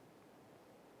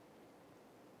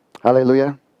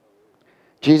 Hallelujah.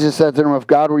 Jesus said to them, if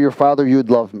God were your Father, you'd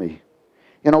love me.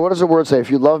 You know, what does the word say? If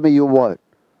you love me, you what?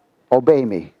 Obey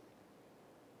me.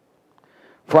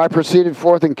 For I proceeded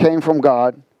forth and came from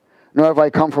God, nor have I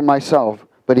come from myself,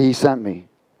 but he sent me.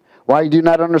 Why do you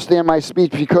not understand my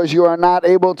speech? Because you are not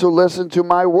able to listen to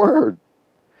my word.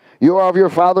 You are of your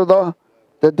father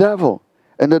the devil,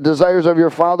 and the desires of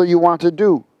your father you want to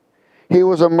do. He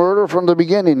was a murderer from the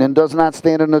beginning and does not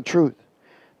stand in the truth,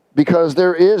 because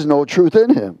there is no truth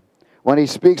in him. When he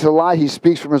speaks a lie, he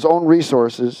speaks from his own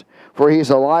resources, for he is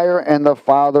a liar and the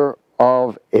father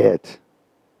of it.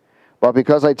 But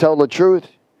because I tell the truth,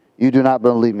 you do not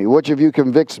believe me. Which of you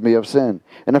convicts me of sin?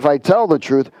 And if I tell the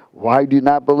truth, why do you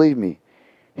not believe me?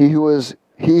 He who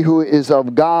is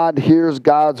of God hears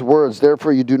God's words.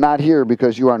 Therefore you do not hear,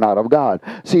 because you are not of God.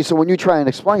 See, so when you try and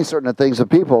explain certain things to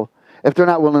people, if they're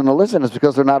not willing to listen, it's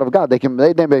because they're not of God.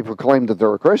 They may proclaim that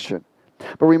they're a Christian.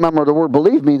 But remember, the word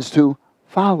believe means to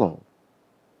follow.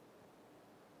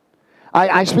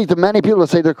 I speak to many people that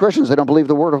say they're Christians. They don't believe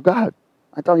the word of God.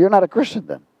 I tell them, you're not a Christian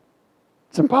then.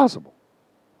 It's impossible.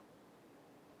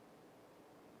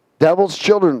 Devil's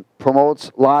children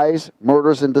promotes lies,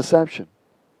 murders, and deception.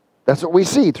 That's what we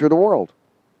see through the world.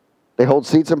 They hold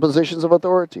seats and positions of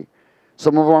authority.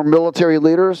 Some of our military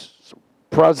leaders,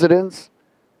 presidents,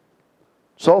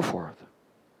 so forth.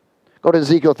 Go to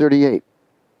Ezekiel 38.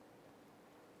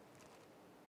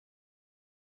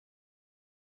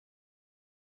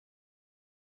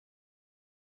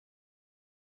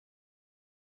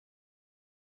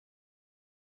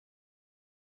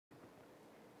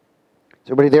 Is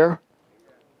everybody there?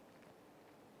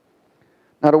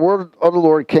 Now the word of the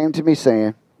Lord came to me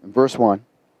saying, in verse 1,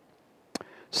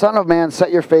 Son of man,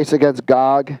 set your face against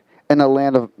Gog and the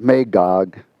land of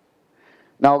Magog.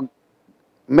 Now,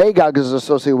 Magog is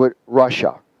associated with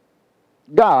Russia.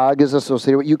 Gog is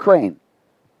associated with Ukraine.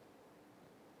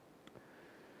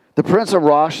 The prince of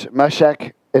Rosh,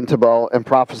 Meshech, and Tubal, and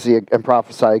prophesy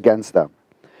against them.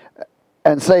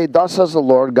 And say, thus says the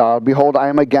Lord God, behold, I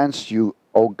am against you,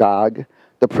 O Gog,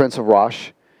 the prince of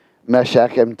Rosh,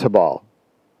 Meshech, and Tubal.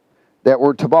 That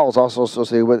word Tubal is also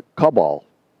associated with Cabal.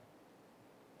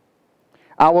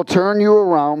 I will turn you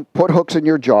around, put hooks in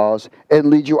your jaws, and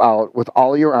lead you out with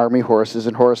all your army horses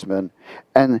and horsemen,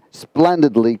 and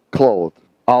splendidly clothed,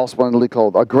 all splendidly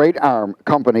clothed. A great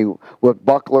company with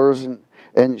bucklers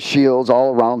and shields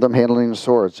all around them, handling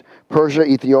swords. Persia,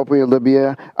 Ethiopia,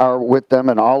 Libya are with them,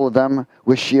 and all of them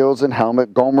with shields and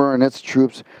helmet. Gomer and its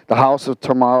troops, the house of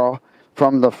Tamar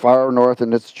from the far north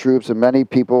and its troops, and many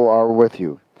people are with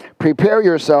you. Prepare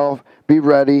yourself, be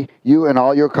ready, you and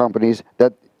all your companies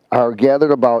that are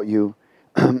gathered about you,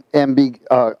 and be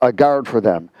a guard for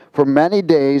them. For many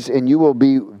days, and you will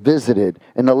be visited.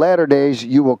 In the latter days,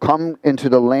 you will come into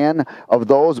the land of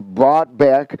those brought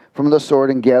back from the sword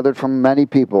and gathered from many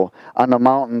people on the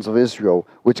mountains of Israel,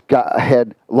 which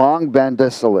had long been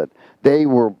desolate. They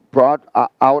were brought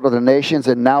out of the nations,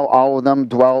 and now all of them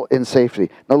dwell in safety.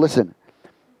 Now listen,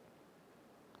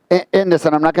 in this,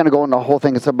 and I'm not going to go into the whole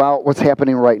thing, it's about what's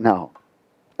happening right now.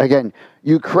 Again,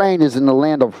 Ukraine is in the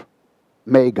land of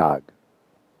Magog.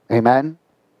 Amen?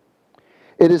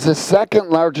 It is the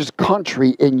second largest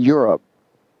country in Europe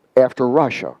after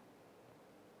Russia.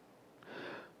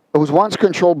 It was once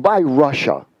controlled by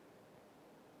Russia.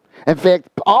 In fact,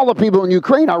 all the people in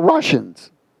Ukraine are Russians.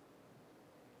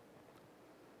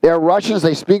 They are Russians,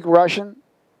 they speak Russian.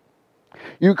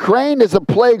 Ukraine is a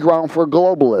playground for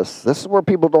globalists. This is where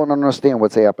people don't understand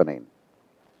what's happening.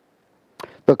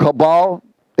 The cabal,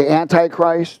 the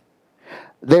Antichrist,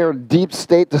 their deep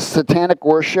state, the satanic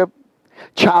worship,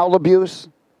 child abuse,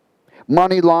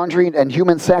 money laundering, and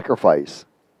human sacrifice.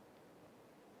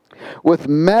 With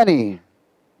many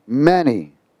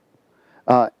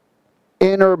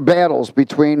inner battles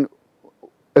between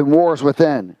and wars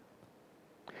within.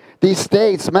 These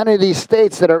states, many of these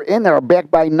states that are in there are backed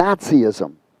by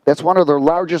Nazism. That's one of the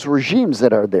largest regimes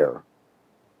that are there.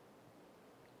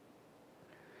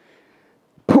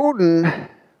 Putin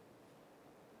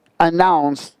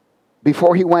announced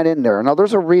before he went in there. Now,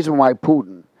 there's a reason why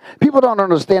Putin. People don't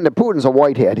understand that Putin's a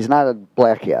white hat. He's not a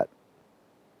black hat.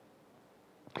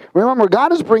 Remember,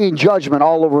 God is bringing judgment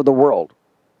all over the world.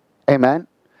 Amen?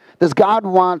 Does God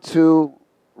want to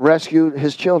rescue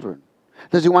his children?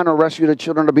 Does he want to rescue the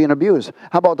children that are being abused?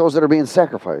 How about those that are being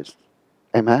sacrificed?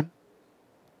 Amen?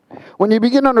 When you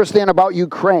begin to understand about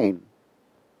Ukraine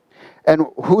and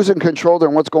who's in control there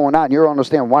and what's going on, you'll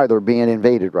understand why they're being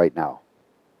invaded right now.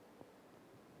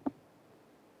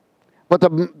 But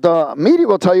the media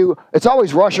will tell you it's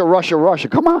always Russia, Russia, Russia.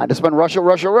 Come on, it's been Russia,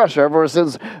 Russia, Russia ever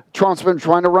since Trump's been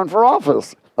trying to run for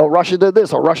office. Oh, Russia did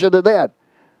this, oh, Russia did that.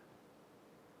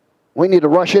 We need to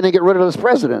rush in and get rid of this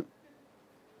president.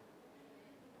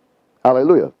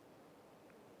 Hallelujah.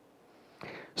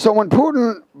 So when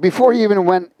Putin, before he even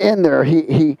went in there,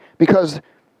 because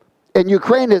in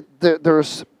Ukraine they're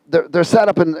set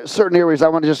up in certain areas. I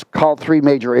want to just call 3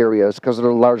 major areas because they're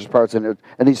the largest parts in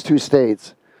these 2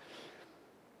 states.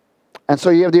 And so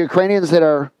you have the Ukrainians that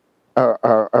are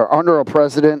under a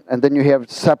president, and then you have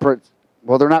separate,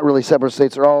 well, they're not really separate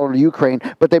states, they're all under Ukraine,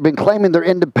 but they've been claiming their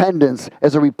independence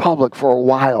as a republic for a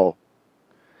while.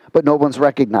 But no one's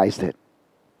recognized it.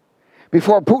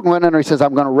 Before Putin went in there, he says,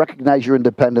 I'm going to recognize your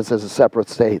independence as a separate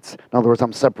states. In other words,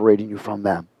 I'm separating you from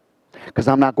them. Because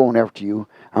I'm not going after you.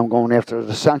 I'm going after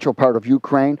the central part of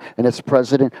Ukraine and its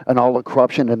president and all the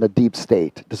corruption and the deep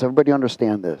state. Does everybody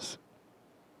understand this?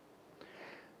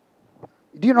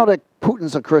 Do you know that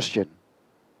Putin's a Christian?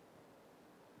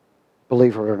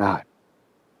 Believe it or not.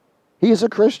 He is a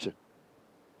Christian.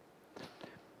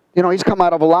 You know, he's come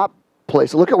out of a lot of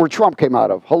places. Look at where Trump came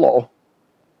out of. Hello.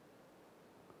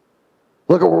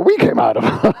 Look at where we came out of.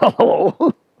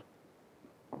 Hello.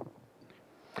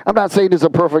 I'm not saying he's a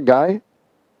perfect guy.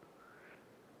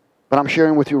 But I'm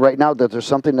sharing with you right now that there's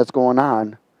something that's going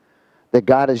on that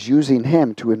God is using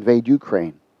him to invade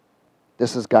Ukraine.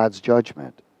 This is God's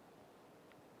judgment.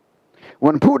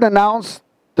 When Putin announced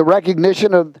the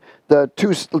recognition of the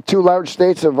two large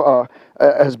states of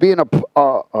as being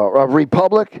a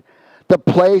republic, the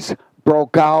place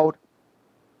broke out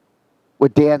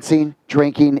with dancing,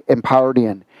 drinking, and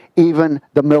partying, even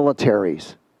the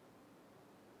militaries.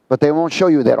 But they won't show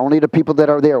you that. Only the people that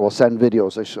are there will send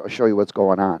videos to show you what's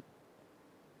going on.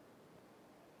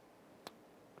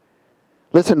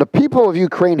 Listen, the people of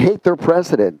Ukraine hate their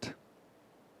president.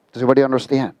 Does anybody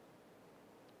understand?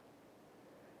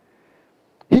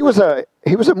 He was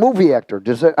a movie actor.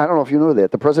 I don't know if you knew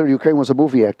that. The president of Ukraine was a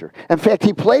movie actor. In fact,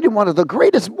 he played in one of the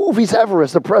greatest movies ever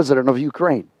as the president of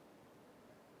Ukraine.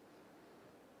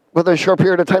 Within a short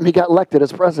period of time, he got elected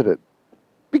as president.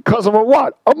 Because of a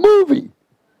what? A movie.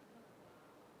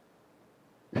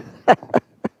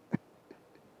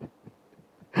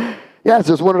 Yes,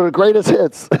 it's one of the greatest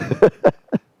hits.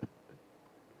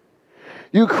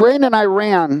 Ukraine and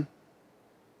Iran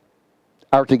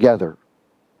are together.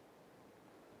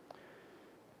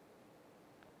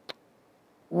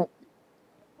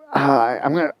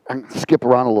 I'm going to skip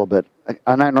around a little bit,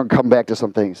 and I'm going to come back to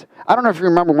some things. I don't know if you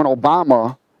remember when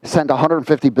Obama sent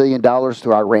 $150 billion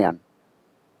to Iran.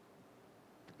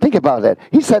 Think about that.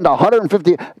 He sent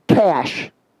 150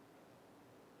 cash.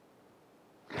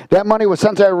 That money was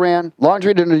sent to Iran,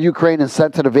 laundered into Ukraine, and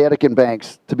sent to the Vatican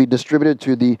banks to be distributed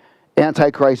to the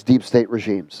Antichrist deep state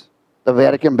regimes. The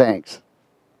Vatican banks.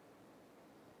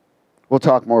 We'll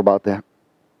talk more about that.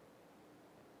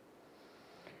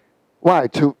 Why?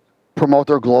 To promote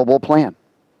their global plan.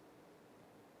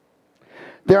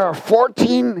 There are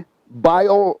 14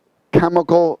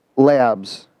 biochemical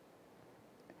labs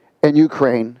in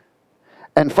Ukraine,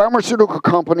 and pharmaceutical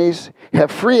companies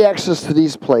have free access to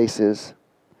these places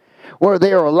where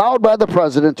they are allowed by the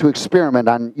president to experiment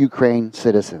on Ukraine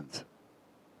citizens.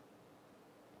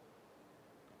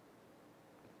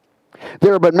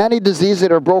 There have been many diseases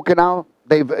that are broken out.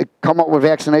 They've come up with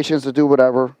vaccinations to do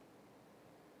whatever.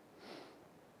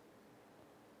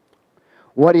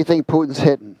 What do you think Putin's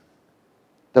hitting?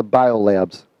 The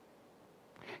biolabs.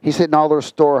 He's hitting all their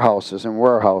storehouses and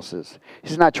warehouses.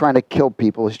 He's not trying to kill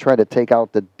people. He's trying to take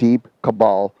out the deep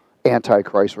cabal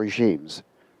Antichrist regimes.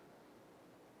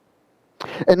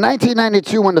 In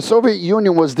 1992, when the Soviet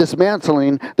Union was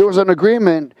dismantling, there was an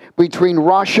agreement between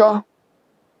Russia,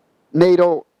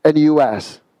 NATO, and the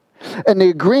U.S. And the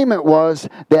agreement was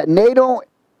that NATO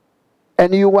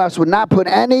and the U.S. would not put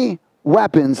any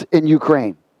weapons in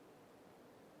Ukraine.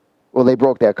 Well, they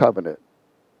broke that covenant.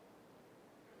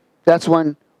 That's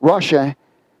when Russia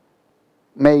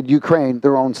made Ukraine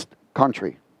their own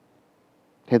country.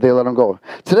 Okay, they let them go.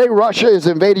 Today, Russia is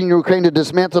invading Ukraine to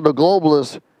dismantle the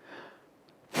globalists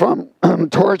from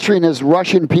torturing his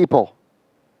Russian people.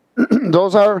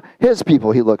 Those are his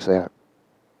people he looks at.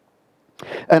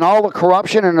 And all the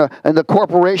corruption and the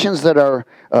corporations that are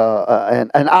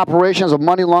and operations of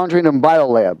money laundering and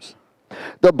biolabs.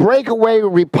 The breakaway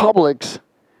republics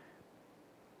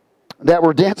that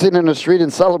were dancing in the street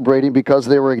and celebrating because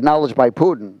they were acknowledged by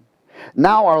Putin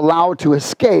now are allowed to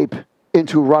escape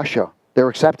into Russia. They're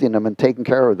accepting them and taking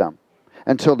care of them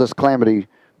until this calamity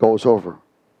goes over.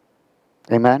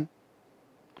 Amen?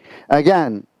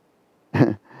 Again,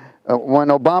 when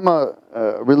Obama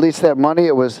released that money,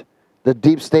 it was the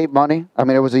deep state money. I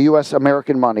mean, it was the U.S.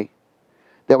 American money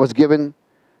that was given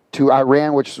to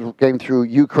Iran, which came through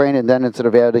Ukraine and then into the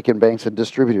Vatican banks and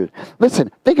distributed. Listen,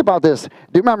 think about this. Do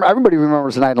you remember? Everybody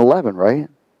remembers 9/11, right?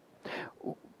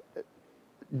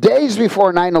 Days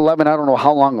before 9/11, I don't know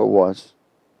how long it was,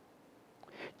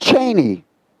 Cheney,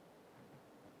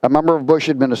 a member of Bush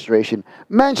administration,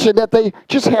 mentioned that they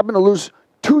just happened to lose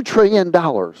 $2 trillion.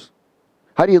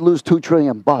 How do you lose $2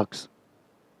 trillion bucks?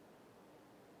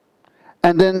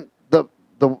 And then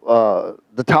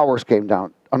the towers came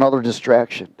down. Another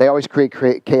distraction. They always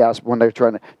create chaos when they're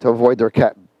trying to avoid their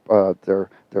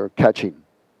catching.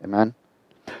 Amen?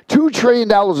 $2 trillion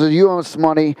of U.S.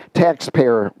 money,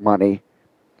 taxpayer money,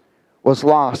 was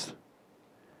lost,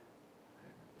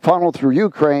 funneled through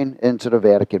Ukraine into the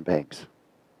Vatican banks.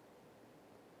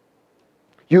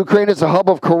 Ukraine is a hub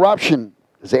of corruption.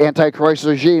 It's the Antichrist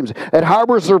regimes. It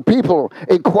harbors their people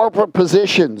in corporate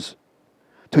positions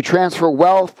to transfer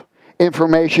wealth,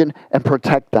 information, and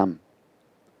protect them.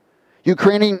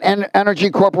 Ukrainian Energy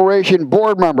Corporation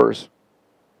board members.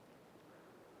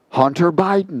 Hunter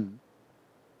Biden.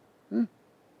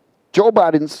 Joe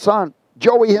Biden's son.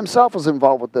 Joey himself was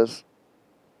involved with this.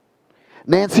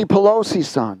 Nancy Pelosi's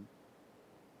son.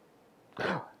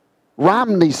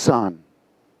 Romney's son.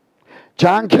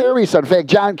 John Kerry's son. In fact,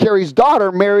 John Kerry's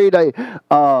daughter married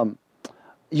a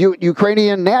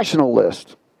Ukrainian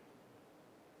nationalist.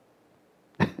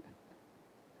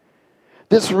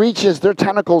 Their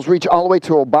tentacles reach all the way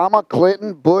to Obama,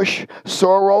 Clinton, Bush,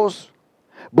 Soros,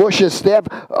 Bush's staff,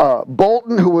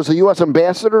 Bolton, who was a U.S.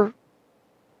 ambassador.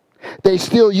 They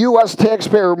steal U.S.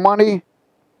 taxpayer money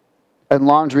and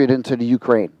launder it into the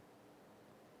Ukraine.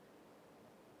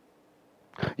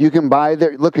 You can buy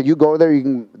there. Look, you go there.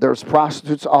 There's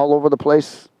prostitutes all over the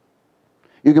place.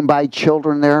 You can buy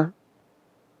children there.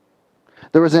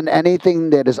 There isn't anything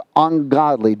that is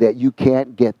ungodly that you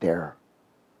can't get there.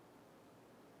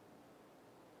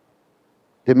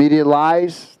 The media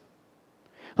lies.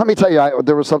 Let me tell you,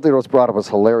 there was something that was brought up. It was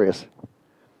hilarious.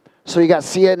 So you got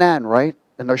CNN, right?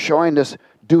 And they're showing this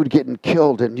dude getting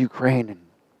killed in Ukraine.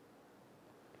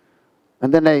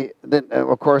 And then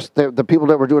of course, the people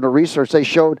that were doing the research, they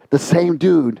showed the same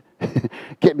dude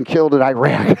getting killed in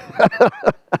Iraq.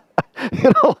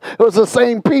 You know, it was the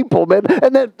same people, man.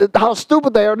 And then how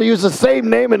stupid they are to use the same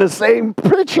name in the same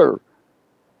picture.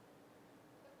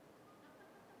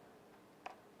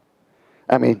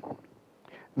 I mean,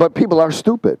 but people are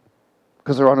stupid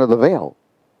because they're under the veil.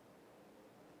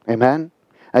 Amen?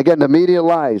 Again, the media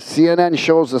lies. CNN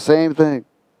shows the same thing.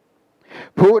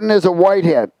 Putin is a white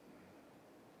hat.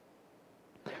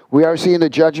 We are seeing the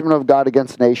judgment of God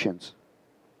against nations.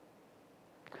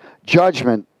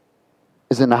 Judgment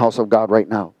is in the house of God right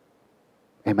now.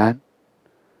 Amen?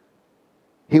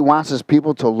 He wants his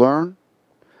people to learn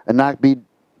and not be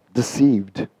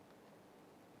deceived.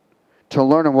 To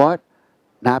learn and what?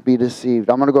 Not be deceived.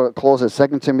 I'm going to go close at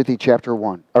 2 Timothy chapter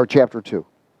 1, or chapter 2.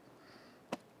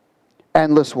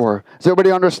 Endless war. Does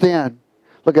everybody understand?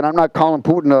 Look, and I'm not calling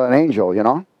Putin an angel, you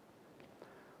know?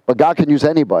 But God can use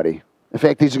anybody. In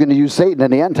fact, he's going to use Satan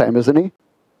in the end time, isn't he?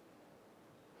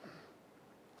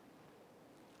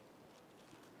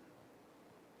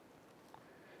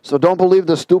 So don't believe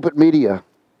the stupid media.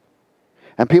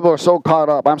 And people are so caught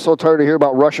up. I'm so tired to hear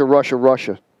about Russia, Russia,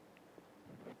 Russia.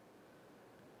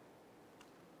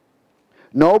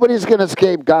 Nobody's going to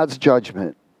escape God's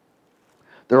judgment.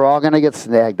 They're all going to get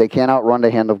snagged. They can't outrun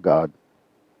the hand of God.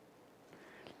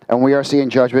 And we are seeing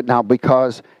judgment now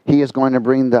because he is going to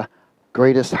bring the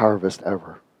greatest harvest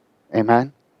ever.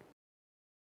 Amen?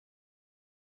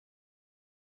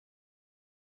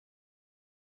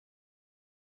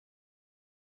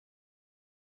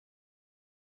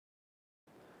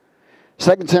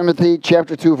 Second Timothy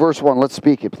chapter 2, verse 1. Let's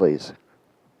speak it, please.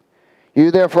 You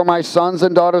therefore, my sons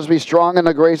and daughters, be strong in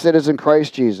the grace that is in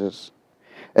Christ Jesus.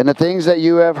 And the things that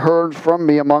you have heard from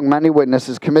me among many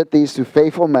witnesses, commit these to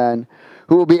faithful men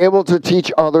who will be able to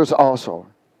teach others also.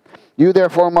 You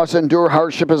therefore must endure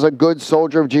hardship as a good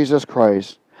soldier of Jesus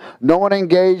Christ. No one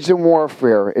engaged in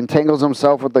warfare entangles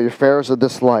himself with the affairs of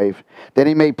this life, that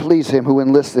he may please him who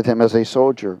enlisted him as a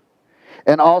soldier.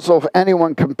 And also, if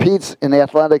anyone competes in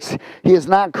athletics, he is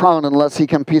not crowned unless he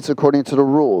competes according to the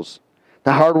rules.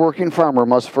 The hardworking farmer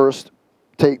must first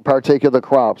partake of the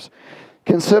crops.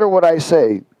 Consider what I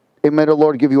say, and may the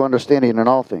Lord give you understanding in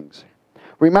all things.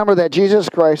 Remember that Jesus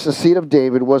Christ, the seed of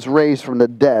David, was raised from the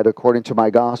dead according to my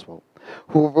gospel,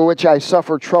 for which I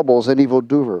suffer troubles and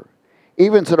evildoer,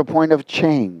 even to the point of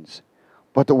chains.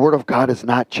 But the word of God is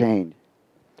not chained.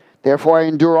 Therefore I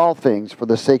endure all things for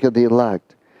the sake of the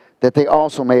elect, that they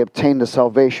also may obtain the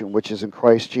salvation which is in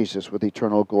Christ Jesus with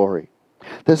eternal glory.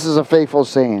 This is a faithful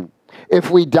saying. If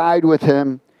we died with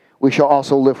him, we shall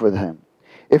also live with him.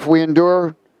 If we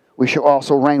endure, we shall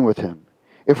also reign with him.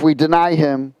 If we deny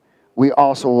him, he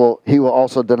will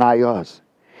also deny us.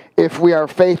 If we are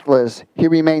faithless, he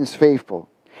remains faithful.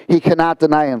 He cannot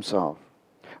deny himself.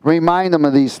 Remind them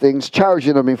of these things,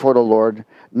 charging them before the Lord,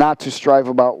 not to strive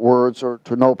about words or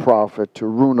to no profit, to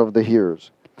ruin of the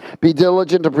hearers. Be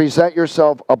diligent to present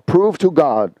yourself approved to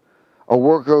God, a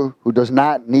worker who does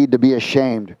not need to be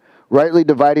ashamed, rightly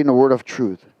dividing the word of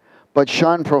truth. But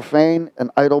shun profane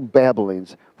and idle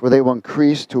babblings, for they will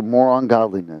increase to more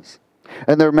ungodliness.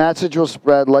 And their message will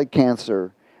spread like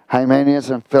cancer. Hymenaeus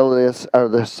and Philetus are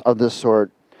of this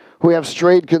sort, who have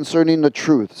strayed concerning the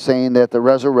truth, saying that the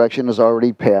resurrection is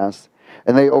already past,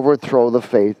 and they overthrow the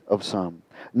faith of some.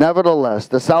 Nevertheless,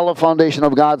 the solid foundation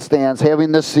of God stands,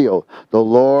 having this seal: the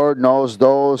Lord knows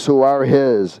those who are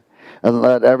his, and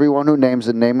let everyone who names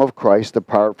the name of Christ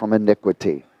depart from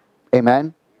iniquity.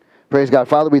 Amen. Praise God.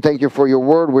 Father, we thank you for your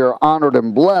word. We are honored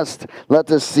and blessed. Let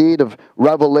this seed of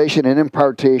revelation and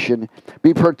impartation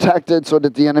be protected so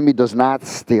that the enemy does not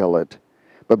steal it,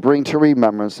 but bring to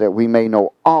remembrance that we may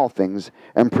know all things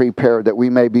and prepare that we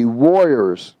may be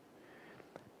warriors,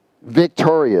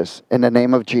 victorious in the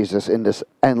name of Jesus in this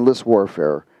endless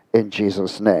warfare. In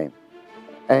Jesus' name.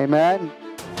 Amen.